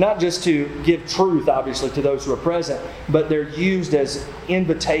not just to give truth, obviously, to those who are present, but they're used as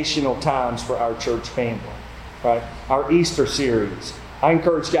invitational times for our church family, right? Our Easter series. I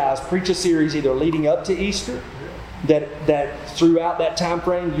encourage guys, preach a series either leading up to Easter, that throughout that time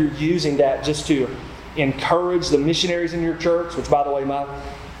frame you're using that just to encourage the missionaries in your church, which, by the way,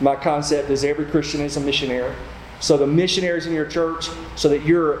 my concept is every Christian is a missionary. So the missionaries in your church, so that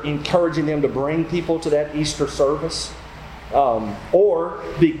you're encouraging them to bring people to that Easter service. Or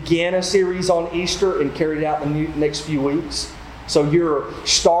begin a series on Easter and carry it out in the next few weeks. So you're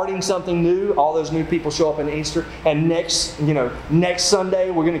starting something new. All those new people show up in Easter. And next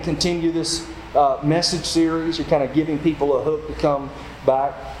Sunday, we're going to continue this message series. You're kind of giving people a hook to come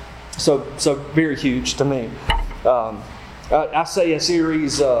back. So very huge to me. I say a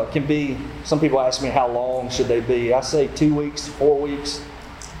series can be, some people ask me how long should they be. I say 2 weeks, 4 weeks.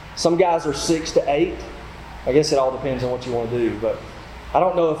 Some guys are 6 to 8. I guess it all depends on what you want to do. But I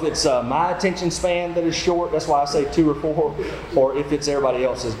don't know if it's my attention span that is short. That's why I say 2 or 4, or if it's everybody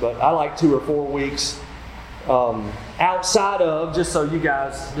else's. But I like 2 or 4 weeks. Outside of, just so you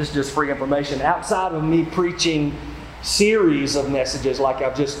guys, this is just free information, outside of me preaching series of messages like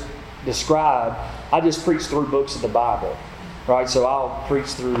I've just described, I just preach through books of the Bible. Right, so I'll preach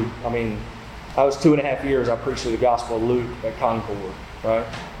through, I was 2.5 years, I preached through the Gospel of Luke at Concord, right?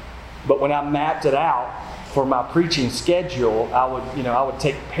 But when I mapped it out for my preaching schedule, I would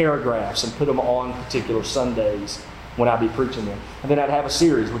take paragraphs and put them on particular Sundays when I'd be preaching them. And then I'd have a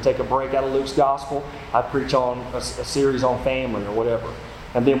series. We'd take a break out of Luke's Gospel. I'd preach on a series on family or whatever.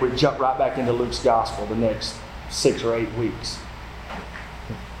 And then we'd jump right back into Luke's Gospel the next 6 or 8 weeks.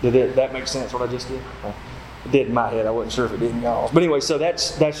 Did that make sense, what I just did? It did in my head. I wasn't sure if it did in y'all's. But anyway, so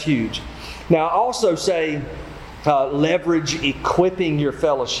that's huge. Now, I also say leverage equipping your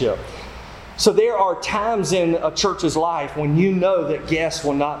fellowship. So there are times in a church's life when you know that guests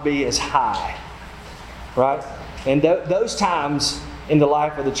will not be as high. Right? And those times in the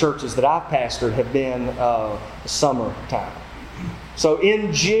life of the churches that I've pastored have been summertime. So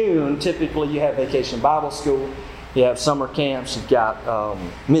in June, typically you have Vacation Bible School. You have summer camps. You've got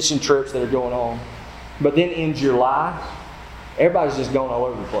mission trips that are going on. But then in July, everybody's just going all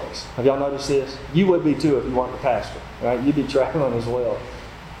over the place. Have y'all noticed this? You would be too if you weren't the pastor, right? You'd be traveling as well.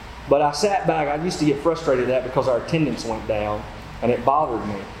 But I sat back. I used to get frustrated at that because our attendance went down, and it bothered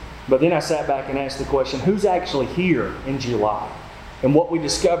me. But then I sat back and asked the question, who's actually here in July? And what we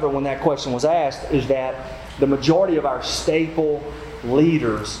discovered when that question was asked is that the majority of our staple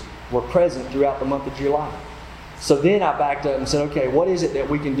leaders were present throughout the month of July. So then I backed up and said, okay, what is it that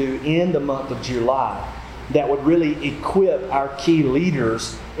we can do in the month of July that would really equip our key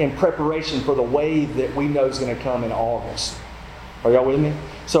leaders in preparation for the wave that we know is going to come in August? Are y'all with me?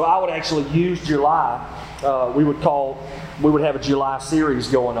 So I would actually use July. We would have a July series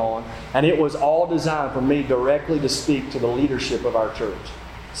going on, and it was all designed for me directly to speak to the leadership of our church.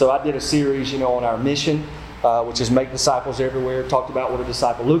 So I did a series, on our mission, which is make disciples everywhere. Talked about what a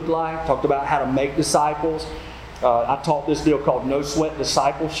disciple looked like. Talked about how to make disciples. I taught this deal called No Sweat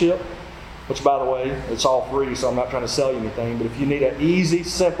Discipleship, which, by the way, it's all free, so I'm not trying to sell you anything. But if you need an easy,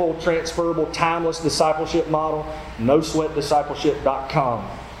 simple, transferable, timeless discipleship model, nosweatdiscipleship.com.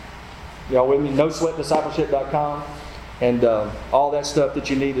 Y'all with me? nosweatdiscipleship.com. And all that stuff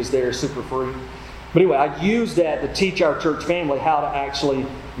that you need is there, super free. But anyway, I use that to teach our church family how to actually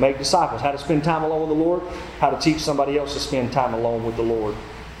make disciples, how to spend time alone with the Lord, how to teach somebody else to spend time alone with the Lord.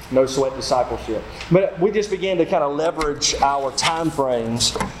 No sweat discipleship. But we just began to kind of leverage our time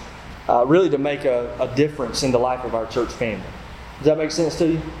frames really to make a difference in the life of our church family. Does that make sense to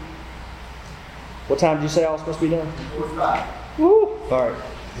you? What time did you say I was supposed to be done? 45. Woo! All right.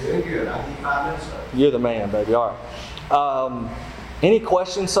 Very good. I need 5 minutes left. You're the man, baby. All right. Any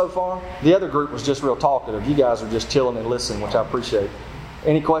questions so far? The other group was just real talkative. You guys are just chilling and listening, which I appreciate.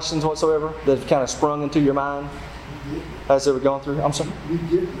 Any questions whatsoever that have kind of sprung into your mind as they were going through? I'm sorry?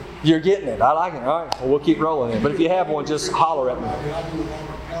 You're getting it. I like it. All right. Well, we'll keep rolling it. But if you have one, just holler at me. I do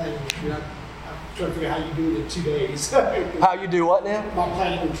I'm trying to figure out how you do it in 2 days. How you do what now? My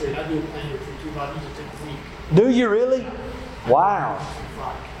planning retreat. I do a planning retreat too, but I usually take a week. Do you really? Wow.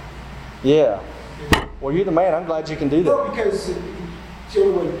 Yeah. Well, you're the man. I'm glad you can do Well, that. because it's the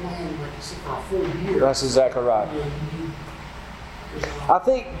only way to plan, like you said, for a full year. That's exactly right. I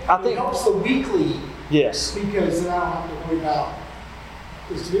think. It helps the weekly. Yes. Because then I don't have to worry about.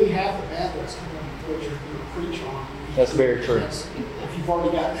 Because to me, half the battle is coming up with what you're going to preach on. That's very true. If you've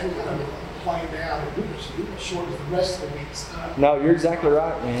already got two kind of planned out, it shortens the rest of the week's stuff. No, you're exactly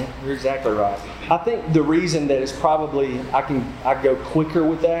right, man. You're exactly right. I think the reason that it's probably I go quicker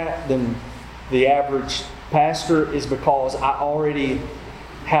with that than the average pastor is because I already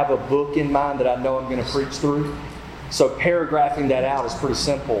have a book in mind that I know I'm going to preach through. So paragraphing that out is pretty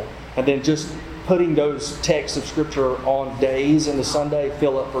simple, and then just putting those texts of scripture on days in the Sunday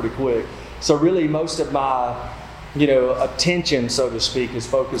fill up pretty quick. So really, most of my attention, so to speak, is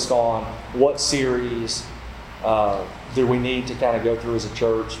focused on what series do we need to kind of go through as a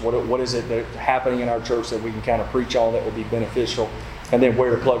church? What is it that's happening in our church that we can kind of preach on that will be beneficial? And then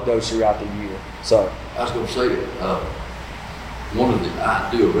where to plug those throughout the year. So I was going to say that I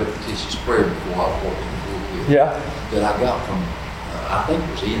do a repetitious prayer before I walk in the pulpit. yeah, That I got from, I think it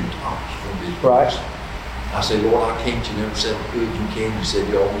was Ian Thomas from his Right. books. I said, Lord, I can't you never said good you can. You said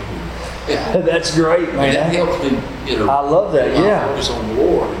you always will. that's great, And man. that helps me, I love that. I Yeah, focus on the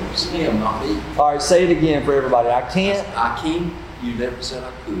Lord. And It's him, not me. All right, say it again for everybody. I can't. I can. You never said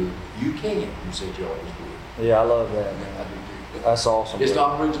I could. You can. You said you always would. Yeah, I love that, man. I do too. That's awesome. It's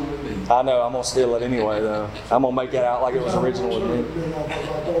not original with me. I know. I'm going to steal it anyway, though. I'm going to make that out like it was original with me.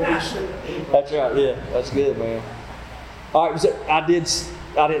 That's right. Yeah, that's good, man. All right, so I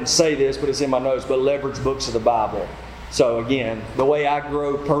didn't say this, but it's in my notes, but leverage books of the Bible. So again, the way I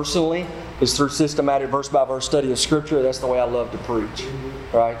grow personally is through systematic verse-by-verse study of Scripture. That's the way I love to preach,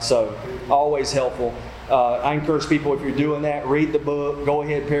 right? So always helpful. I encourage people, if you're doing that, read the book, go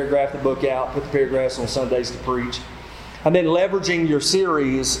ahead, paragraph the book out, put the paragraphs on Sundays to preach. And then leveraging your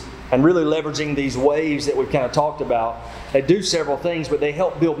series and really leveraging these waves that we've kind of talked about. They do several things, but they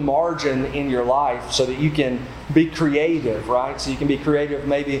help build margin in your life so that you can be creative, right? So you can be creative.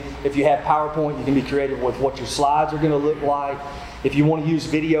 Maybe if you have PowerPoint, you can be creative with what your slides are going to look like. If you want to use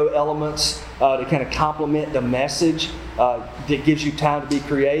video elements to kind of complement the message, that gives you time to be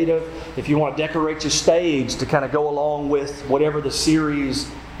creative. If you want to decorate your stage to kind of go along with whatever the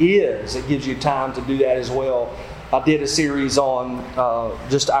series is, it gives you time to do that as well. I did a series on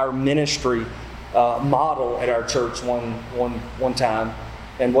just our ministry model at our church one time.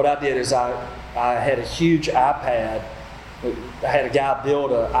 And what I did is I had a huge iPad. I had a guy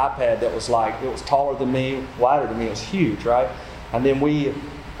build an iPad that was like, it was taller than me, wider than me. It was huge, right? And then we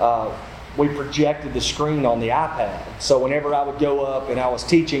projected the screen on the iPad. So whenever I would go up and I was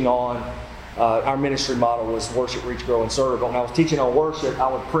teaching on, our ministry model was worship, reach, grow, and serve. But when I was teaching on worship, I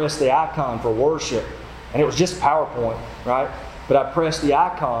would press the icon for worship. And it was just PowerPoint, right? But I pressed the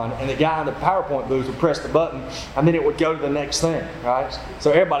icon, and the guy in the PowerPoint booth would press the button, and then it would go to the next thing, right?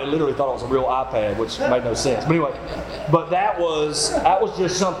 So everybody literally thought it was a real iPad, which made no sense. But anyway, but that was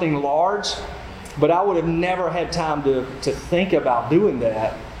just something large. But I would have never had time to think about doing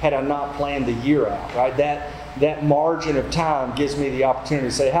that had I not planned the year out, right? That margin of time gives me the opportunity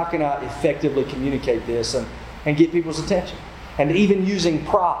to say, how can I effectively communicate this and get people's attention? And even using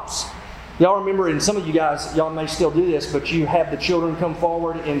props. Y'all remember, and some of you guys, y'all may still do this, but you have the children come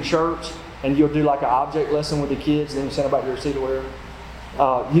forward in church and you'll do like an object lesson with the kids, and then you send them back to your seat or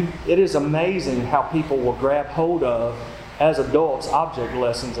wherever. It is amazing how people will grab hold of, as adults, object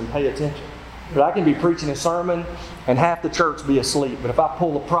lessons and pay attention. But I can be preaching a sermon and half the church be asleep. But if I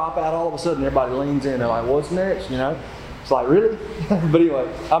pull the prop out, all of a sudden everybody leans in and they're like, what's next? You know? It's like, really? But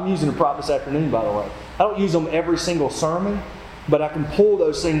anyway, I'm using a prop this afternoon, by the way. I don't use them every single sermon, but I can pull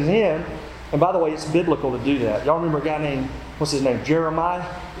those things in. And by the way, it's biblical to do that. Y'all remember a guy named, what's his name, Jeremiah?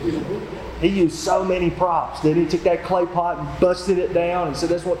 He used so many props. Then he took that clay pot and busted it down and said,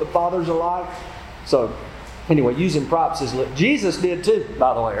 that's what the fathers are like. So anyway, using props is Jesus did too,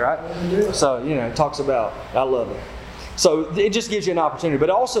 by the way, right? So, it talks about, I love it. So it just gives you an opportunity, but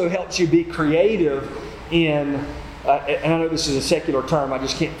it also helps you be creative in, and I know this is a secular term, I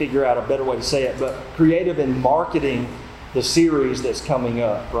just can't figure out a better way to say it, but creative in marketing the series that's coming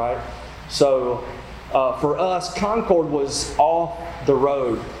up, right? So for us, Concord was off the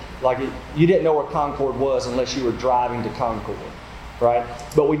road. Like you didn't know where Concord was unless you were driving to Concord, right?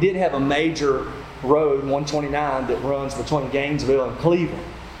 But we did have a major road, 129, that runs between Gainesville and Cleveland.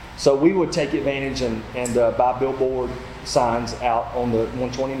 So we would take advantage and buy billboard signs out on the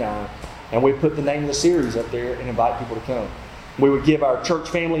 129, and we'd put the name of the series up there and invite people to come. We would give our church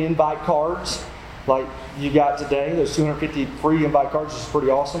family invite cards like you got today. Those 250 free invite cards, which is pretty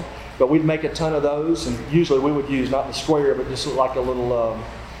awesome. But we'd make a ton of those, and usually we would use not the square, but just like a little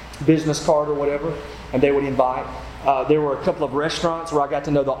business card or whatever, and they would invite. There were a couple of restaurants where I got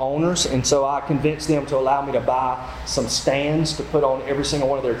to know the owners, and so I convinced them to allow me to buy some stands to put on every single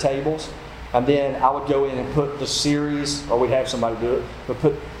one of their tables. And then I would go in and put the series, or we'd have somebody do it, but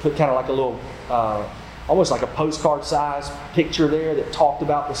put kind of like a little, almost like a postcard size picture there that talked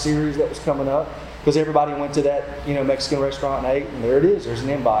about the series that was coming up. Because everybody went to that, Mexican restaurant and ate, and there it is. There's an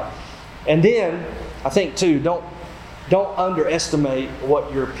invite. And then I think too, don't underestimate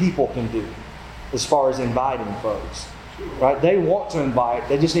what your people can do as far as inviting folks, right? They want to invite,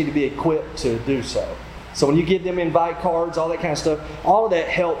 they just need to be equipped to do so. So when you give them invite cards, all that kind of stuff, all of that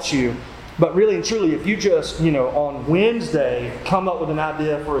helps you. But really and truly, if you just, on Wednesday come up with an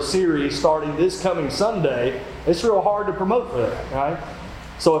idea for a series starting this coming Sunday, it's real hard to promote for that, right?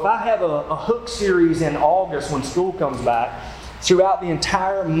 So if I have a hook series in August when school comes back, throughout the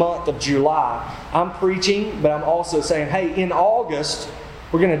entire month of July, I'm preaching, but I'm also saying, hey, in August,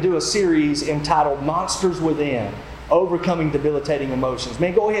 we're going to do a series entitled Monsters Within, Overcoming Debilitating Emotions.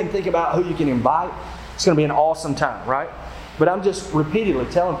 Man, go ahead and think about who you can invite. It's going to be an awesome time, right? But I'm just repeatedly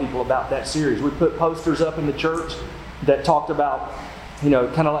telling people about that series. We put posters up in the church that talked about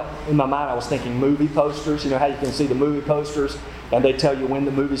kind of like in my mind I was thinking movie posters. You know how you can see the movie posters and they tell you when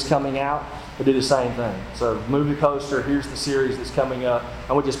the movie's coming out? We do the same thing. So movie poster, here's the series that's coming up,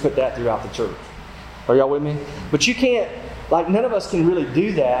 and we just put that throughout the church. Are y'all with me? But you can't, none of us can really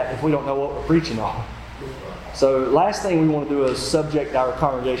do that if we don't know what we're preaching on. So last thing we want to do is subject our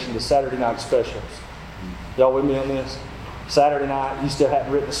congregation to Saturday night specials. Y'all with me on this? Saturday night, you still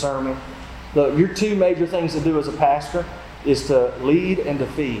haven't written a sermon. Look, your two major things to do as a pastor is to lead and to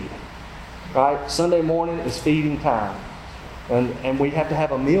feed. Right? Sunday morning is feeding time. And we have to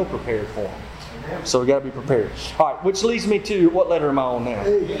have a meal prepared for them. So we got to be prepared. All right, which leads me to, what letter am I on now?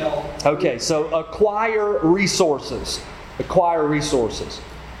 Okay, so acquire resources. Acquire resources.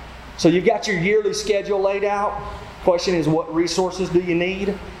 So you've got your yearly schedule laid out. Question is, what resources do you need?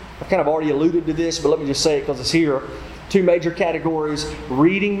 I've kind of already alluded to this, but let me just say it because it's here. Two major categories: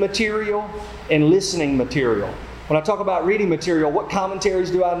 reading material and listening material. When I talk about reading material, what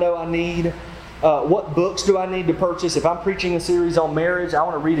commentaries do I know I need? What books do I need to purchase? If I'm preaching a series on marriage, I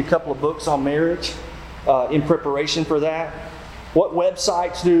want to read a couple of books on marriage in preparation for that. What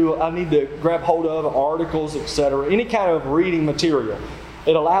websites do I need to grab hold of, articles, etc.? Any kind of reading material.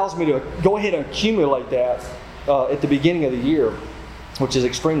 It allows me to go ahead and accumulate that at the beginning of the year, which is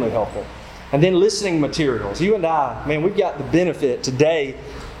extremely helpful. And then listening materials. You and I, man, we've got the benefit today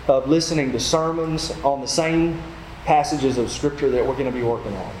of listening to sermons on the same passages of Scripture that we're going to be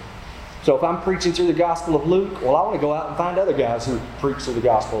working on. So if I'm preaching through the Gospel of Luke, well, I want to go out and find other guys who preach through the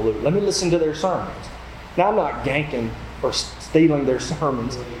Gospel of Luke. Let me listen to their sermons. Now, I'm not ganking or stealing their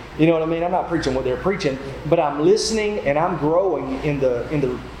sermons. You know what I mean? I'm not preaching what they're preaching, but I'm listening and I'm growing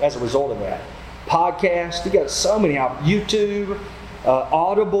as a result of that. Podcasts, you got so many out. YouTube,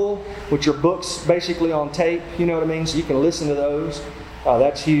 Audible, which are books basically on tape. You know what I mean? So you can listen to those.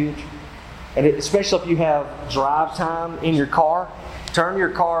 That's huge. And especially if you have drive time in your car. Turn your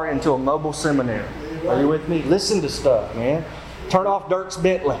car into a mobile seminary. Are you with me? Listen to stuff, man. Turn off Dirk's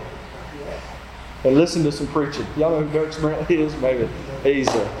Bentley and listen to some preaching. Y'all know who Dirk's Bentley is? Maybe. He's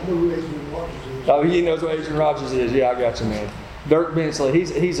oh, he knows what Adrian Rogers is. Yeah, I got you, man. Dirk Bentley.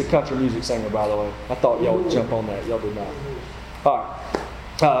 He's a country music singer, by the way. I thought y'all would jump on that. Y'all did not. All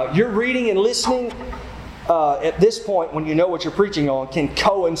right. Your reading and listening at this point, when you know what you're preaching on, can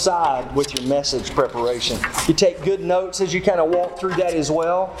coincide with your message preparation. You take good notes as you kind of walk through that as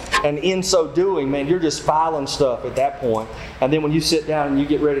well. And in so doing, man, you're just filing stuff at that point. And then when you sit down and you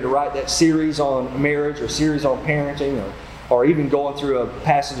get ready to write that series on marriage or series on parenting or even going through a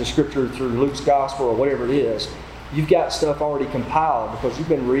passage of Scripture through Luke's Gospel or whatever it is, you've got stuff already compiled because you've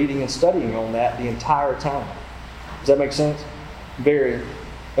been reading and studying on that the entire time. Does that make sense?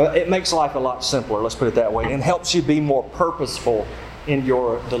 It makes life a lot simpler, let's put it that way, and helps you be more purposeful in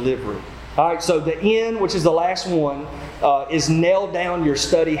your delivery. All right, so the N, which is the last one, is nail down your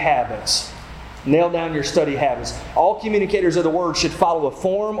study habits. Nail down your study habits. All communicators of the Word should follow a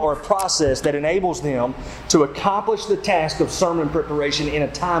form or a process that enables them to accomplish the task of sermon preparation in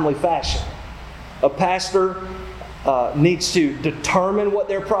a timely fashion. A pastor needs to determine what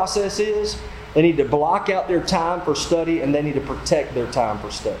their process is. They need to block out their time for study, and they need to protect their time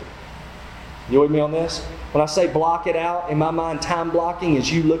for study. You with me on this? When I say block it out, in my mind, time blocking is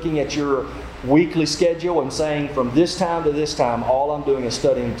you looking at your weekly schedule and saying, from this time to this time, all I'm doing is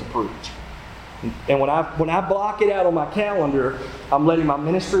studying to preach. And when I block it out on my calendar, I'm letting my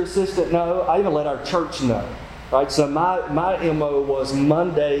ministry assistant know. I even let our church know. Right? So my MO was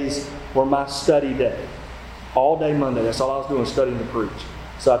Mondays were my study day. All day Monday. That's all I was doing, studying to preach.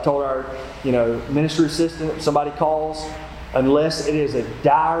 So I told our, ministry assistant, if somebody calls, unless it is a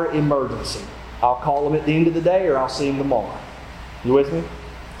dire emergency, I'll call them at the end of the day or I'll see them tomorrow. You with me?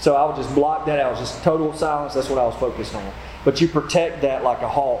 So I would just block that out. It was just total silence. That's what I was focused on. But you protect that like a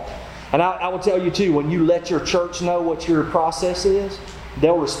hawk. And I will tell you too, when you let your church know what your process is,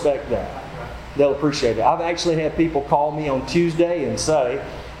 they'll respect that. They'll appreciate it. I've actually had people call me on Tuesday and say,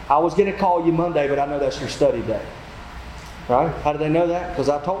 I was going to call you Monday, but I know that's your study day. Right? How do they know that? Because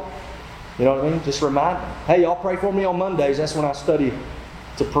I told them. You know what I mean? Just remind them. Hey, y'all pray for me on Mondays. That's when I study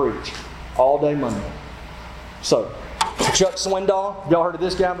to preach. All day Monday. So, Chuck Swindoll. Y'all heard of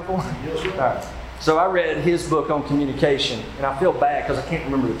this guy before? Yes, sir. All right. So I read his book on communication. And I feel bad because I can't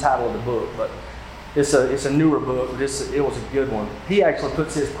remember the title of the book. But it's a newer book. But it was a good one. He actually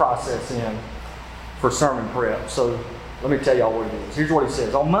puts his process in for sermon prep. So let me tell y'all what it is. Here's what he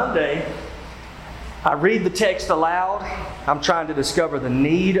says. On Monday, I read the text aloud. I'm trying to discover the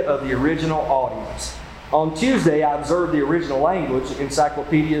need of the original audience. On Tuesday, I observe the original language,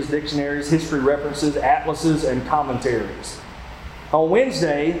 encyclopedias, dictionaries, history references, atlases, and commentaries. On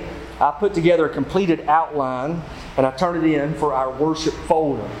Wednesday, I put together a completed outline and I turned it in for our worship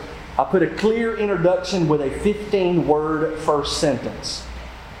folder. I put a clear introduction with a 15-word first sentence.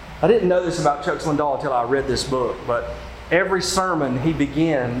 I didn't know this about Chuck Swindoll until I read this book, but every sermon he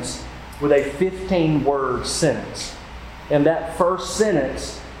begins with a 15-word sentence. And that first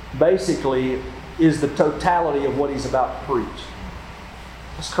sentence basically is the totality of what he's about to preach.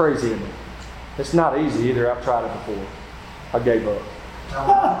 It's crazy, isn't it? It's not easy either. I've tried it before. I gave up.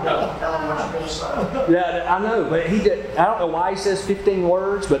 Yeah, I know, but he did. I don't know why he says 15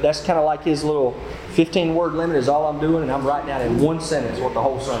 words, but that's kind of like his little 15-word limit is all I'm doing, and I'm writing down in one sentence what the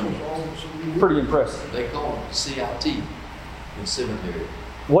whole sermon is. Pretty impressive. They call it CIT in seminary.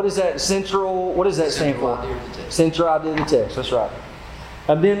 What is that? Central? What does that stand for? Central Idea of the Text. That's right.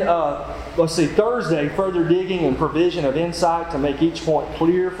 And then, let's see, Thursday, further digging and provision of insight to make each point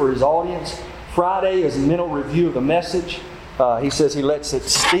clear for his audience. Friday is mental review of the message. He says he lets it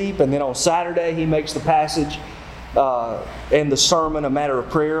steep, and then on Saturday he makes the passage and the sermon a matter of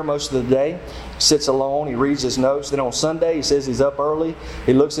prayer most of the day. He sits alone, he reads his notes. Then on Sunday he says he's up early,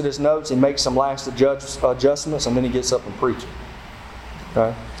 he looks at his notes, he makes some last adjustments, and then he gets up and preaches.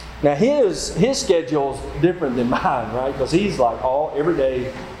 Okay? Now his schedule's different than mine, right? Because he's like every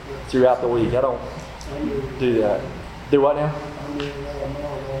day throughout the week. I don't do that. Do what now?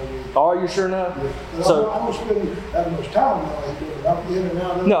 Are you sure now? Yeah. So I don't spend that much time on it. I'm in and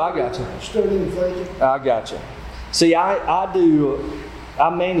out of it. No, I got you. Studying and thinking. I got you. See, I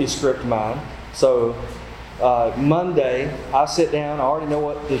manuscript mine. So Monday, I sit down. I already know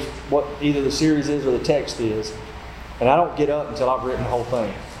what either the series is or the text is, and I don't get up until I've written the whole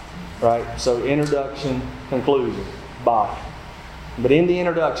thing. Right? So introduction, conclusion, body. But in the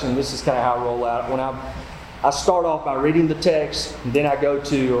introduction, this is kind of how I roll out. When I start off by reading the text, and then I go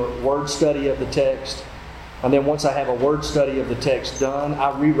to a word study of the text. And then once I have a word study of the text done,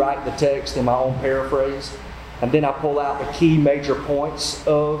 I rewrite the text in my own paraphrase. And then I pull out the key major points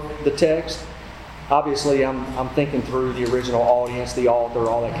of the text. Obviously, I'm thinking through the original audience, the author,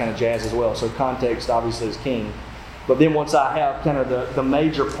 all that kind of jazz as well. So context obviously is king. But then once I have kind of the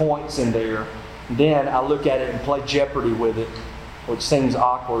major points in there, then I look at it and play Jeopardy with it, which seems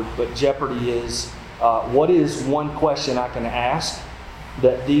awkward, but Jeopardy is... what is one question I can ask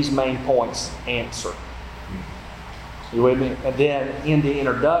that these main points answer? You with me? And then in the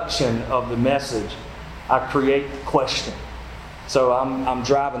introduction of the message, I create the question. So I'm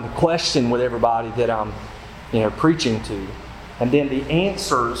driving the question with everybody that I'm preaching to. And then the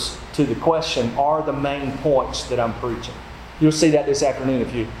answers to the question are the main points that I'm preaching. You'll see that this afternoon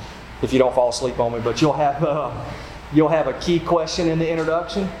if you don't fall asleep on me. But you'll have a key question in the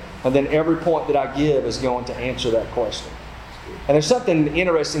introduction. And then every point that I give is going to answer that question. And there's something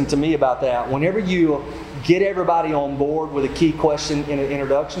interesting to me about that. Whenever you get everybody on board with a key question in an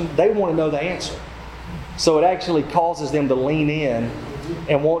introduction, they want to know the answer. So it actually causes them to lean in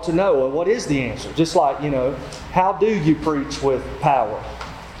and want to know, well, what is the answer? Just like, how do you preach with power?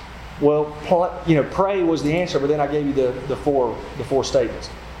 Well, pray was the answer, but then I gave you the four statements.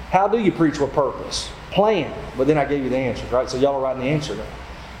 How do you preach with purpose? Plan, but then I gave you the answer, right? So y'all are writing the answer now.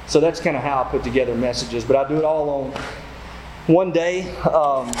 So that's kind of how I put together messages. But I do it all on one day.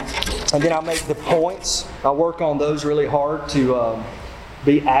 And then I make the points. I work on those really hard to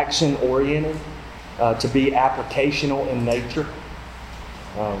be action-oriented, to be applicational in nature.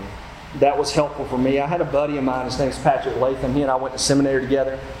 That was helpful for me. I had a buddy of mine, his name's Patrick Latham. He and I went to seminary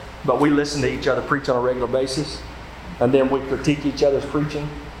together. But we listened to each other preach on a regular basis. And then we critique each other's preaching.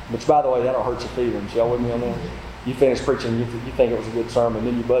 Which, by the way, that'll hurt your feelings. Y'all with me on that? You finish preaching, you think it was a good sermon,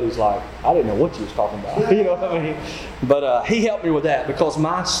 then your buddy's like, I didn't know what you was talking about. You know what I mean? But he helped me with that because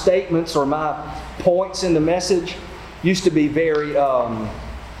my statements or my points in the message used to be very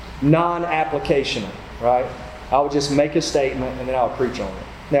non-applicational, right? I would just make a statement and then I would preach on it.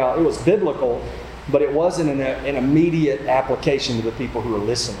 Now, it was biblical, but it wasn't an immediate application to the people who were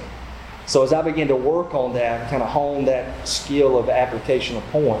listening. So as I began to work on that, kind of hone that skill of applicational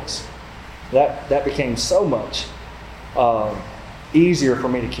points, that became so much easier for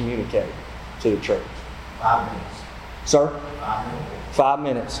me to communicate to the church. 5 minutes. Sir? 5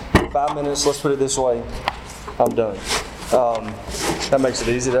 minutes. 5 minutes. 5 minutes, let's put it this way. I'm done. That makes it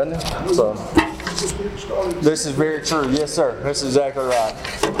easy, doesn't it? So, this is very true. Yes, sir. That's exactly right.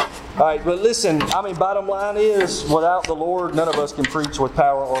 All right, but listen, bottom line is, without the Lord, none of us can preach with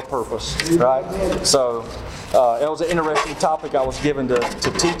power or purpose, right? So, it was an interesting topic I was given to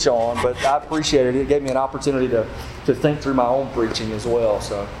teach on, but I appreciated it. It gave me an opportunity to think through my own preaching as well.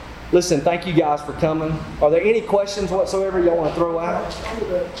 So, Listen, thank you guys for coming. Are there any questions whatsoever y'all want to throw out? Some of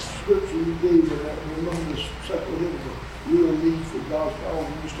that scripture you gave, that remember the second hymn, the real need for God's power. You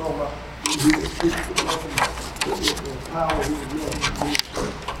was talking about he would preach the power he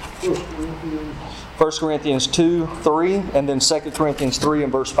was willing to use. 1 Corinthians. 1 Corinthians 2, 3, and then 2 Corinthians 3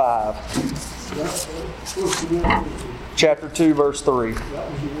 and verse 5. Chapter 2, verse 3.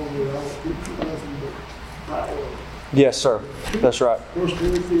 That was the one where I was preaching nothing but power. Yes, sir. That's right. 1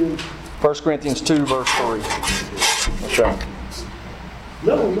 Corinthians. 1 Corinthians 2, verse 3. That's right.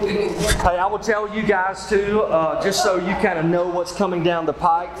 No. Hey, I will tell you guys too, just so you kind of know what's coming down the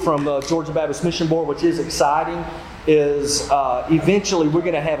pike from Georgia Baptist Mission Board, which is exciting, is eventually we're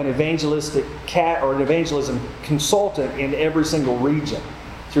going to have an evangelism consultant in every single region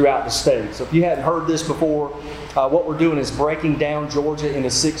throughout the state. So if you hadn't heard this before, what we're doing is breaking down Georgia into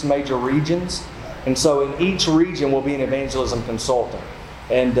 6 major regions. And so in each region will be an evangelism consultant.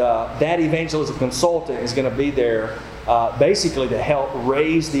 And that evangelism consultant is going to be there basically to help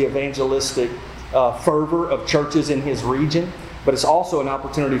raise the evangelistic fervor of churches in his region. But it's also an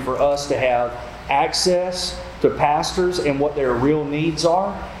opportunity for us to have access to pastors and what their real needs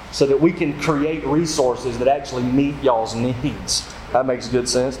are so that we can create resources that actually meet y'all's needs. That makes good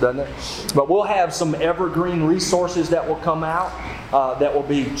sense, doesn't it? But we'll have some evergreen resources that will come out that will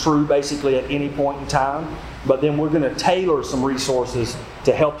be true basically at any point in time. But then we're going to tailor some resources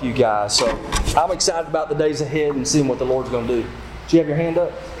to help you guys. So I'm excited about the days ahead and seeing what the Lord's going to do. Do you have your hand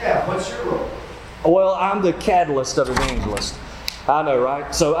up? Yeah, what's your role? Well, I'm the catalyst of evangelists. I know,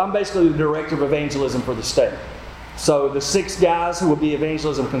 right? So I'm basically the director of evangelism for the state. So the 6 guys who will be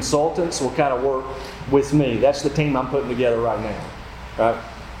evangelism consultants will kind of work with me. That's the team I'm putting together right now. Right?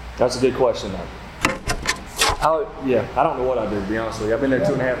 That's a good question, though. I don't know what I do, to be honest with you. I've been there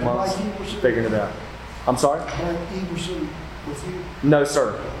 2.5 months figuring it out. I'm sorry? Everson with you? No,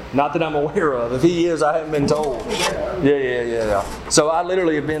 sir. Not that I'm aware of. If he is, I haven't been told. Yeah. So I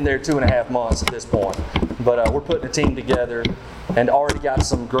literally have been there 2.5 months at this point. But we're putting a team together and already got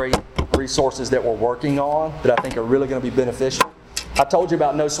some great resources that we're working on that I think are really going to be beneficial. I told you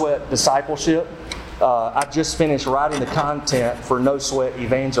about No Sweat Discipleship. I just finished writing the content for No Sweat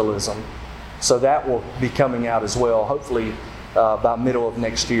Evangelism. So that will be coming out as well, hopefully by middle of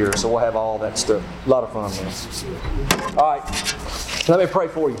next year. So we'll have all that stuff. A lot of fun, man. All right. Let me pray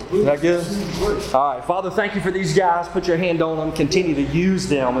for you. Is that good? All right. Father, thank you for these guys. Put your hand on them. Continue to use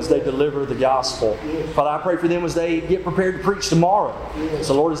them as they deliver the gospel. Father, I pray for them as they get prepared to preach tomorrow.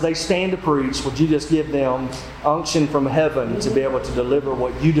 So, Lord, as they stand to preach, would you just give them unction from heaven to be able to deliver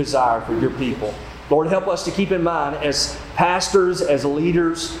what you desire for your people. Lord, help us to keep in mind as pastors, as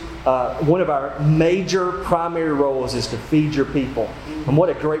leaders, one of our major primary roles is to feed your people. And what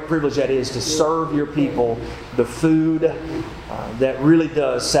a great privilege that is to serve your people the food that really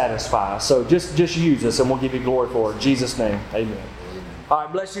does satisfy. So just use us and we'll give you glory for it. In Jesus' name, amen. All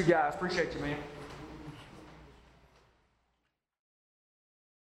right, bless you guys. Appreciate you, man.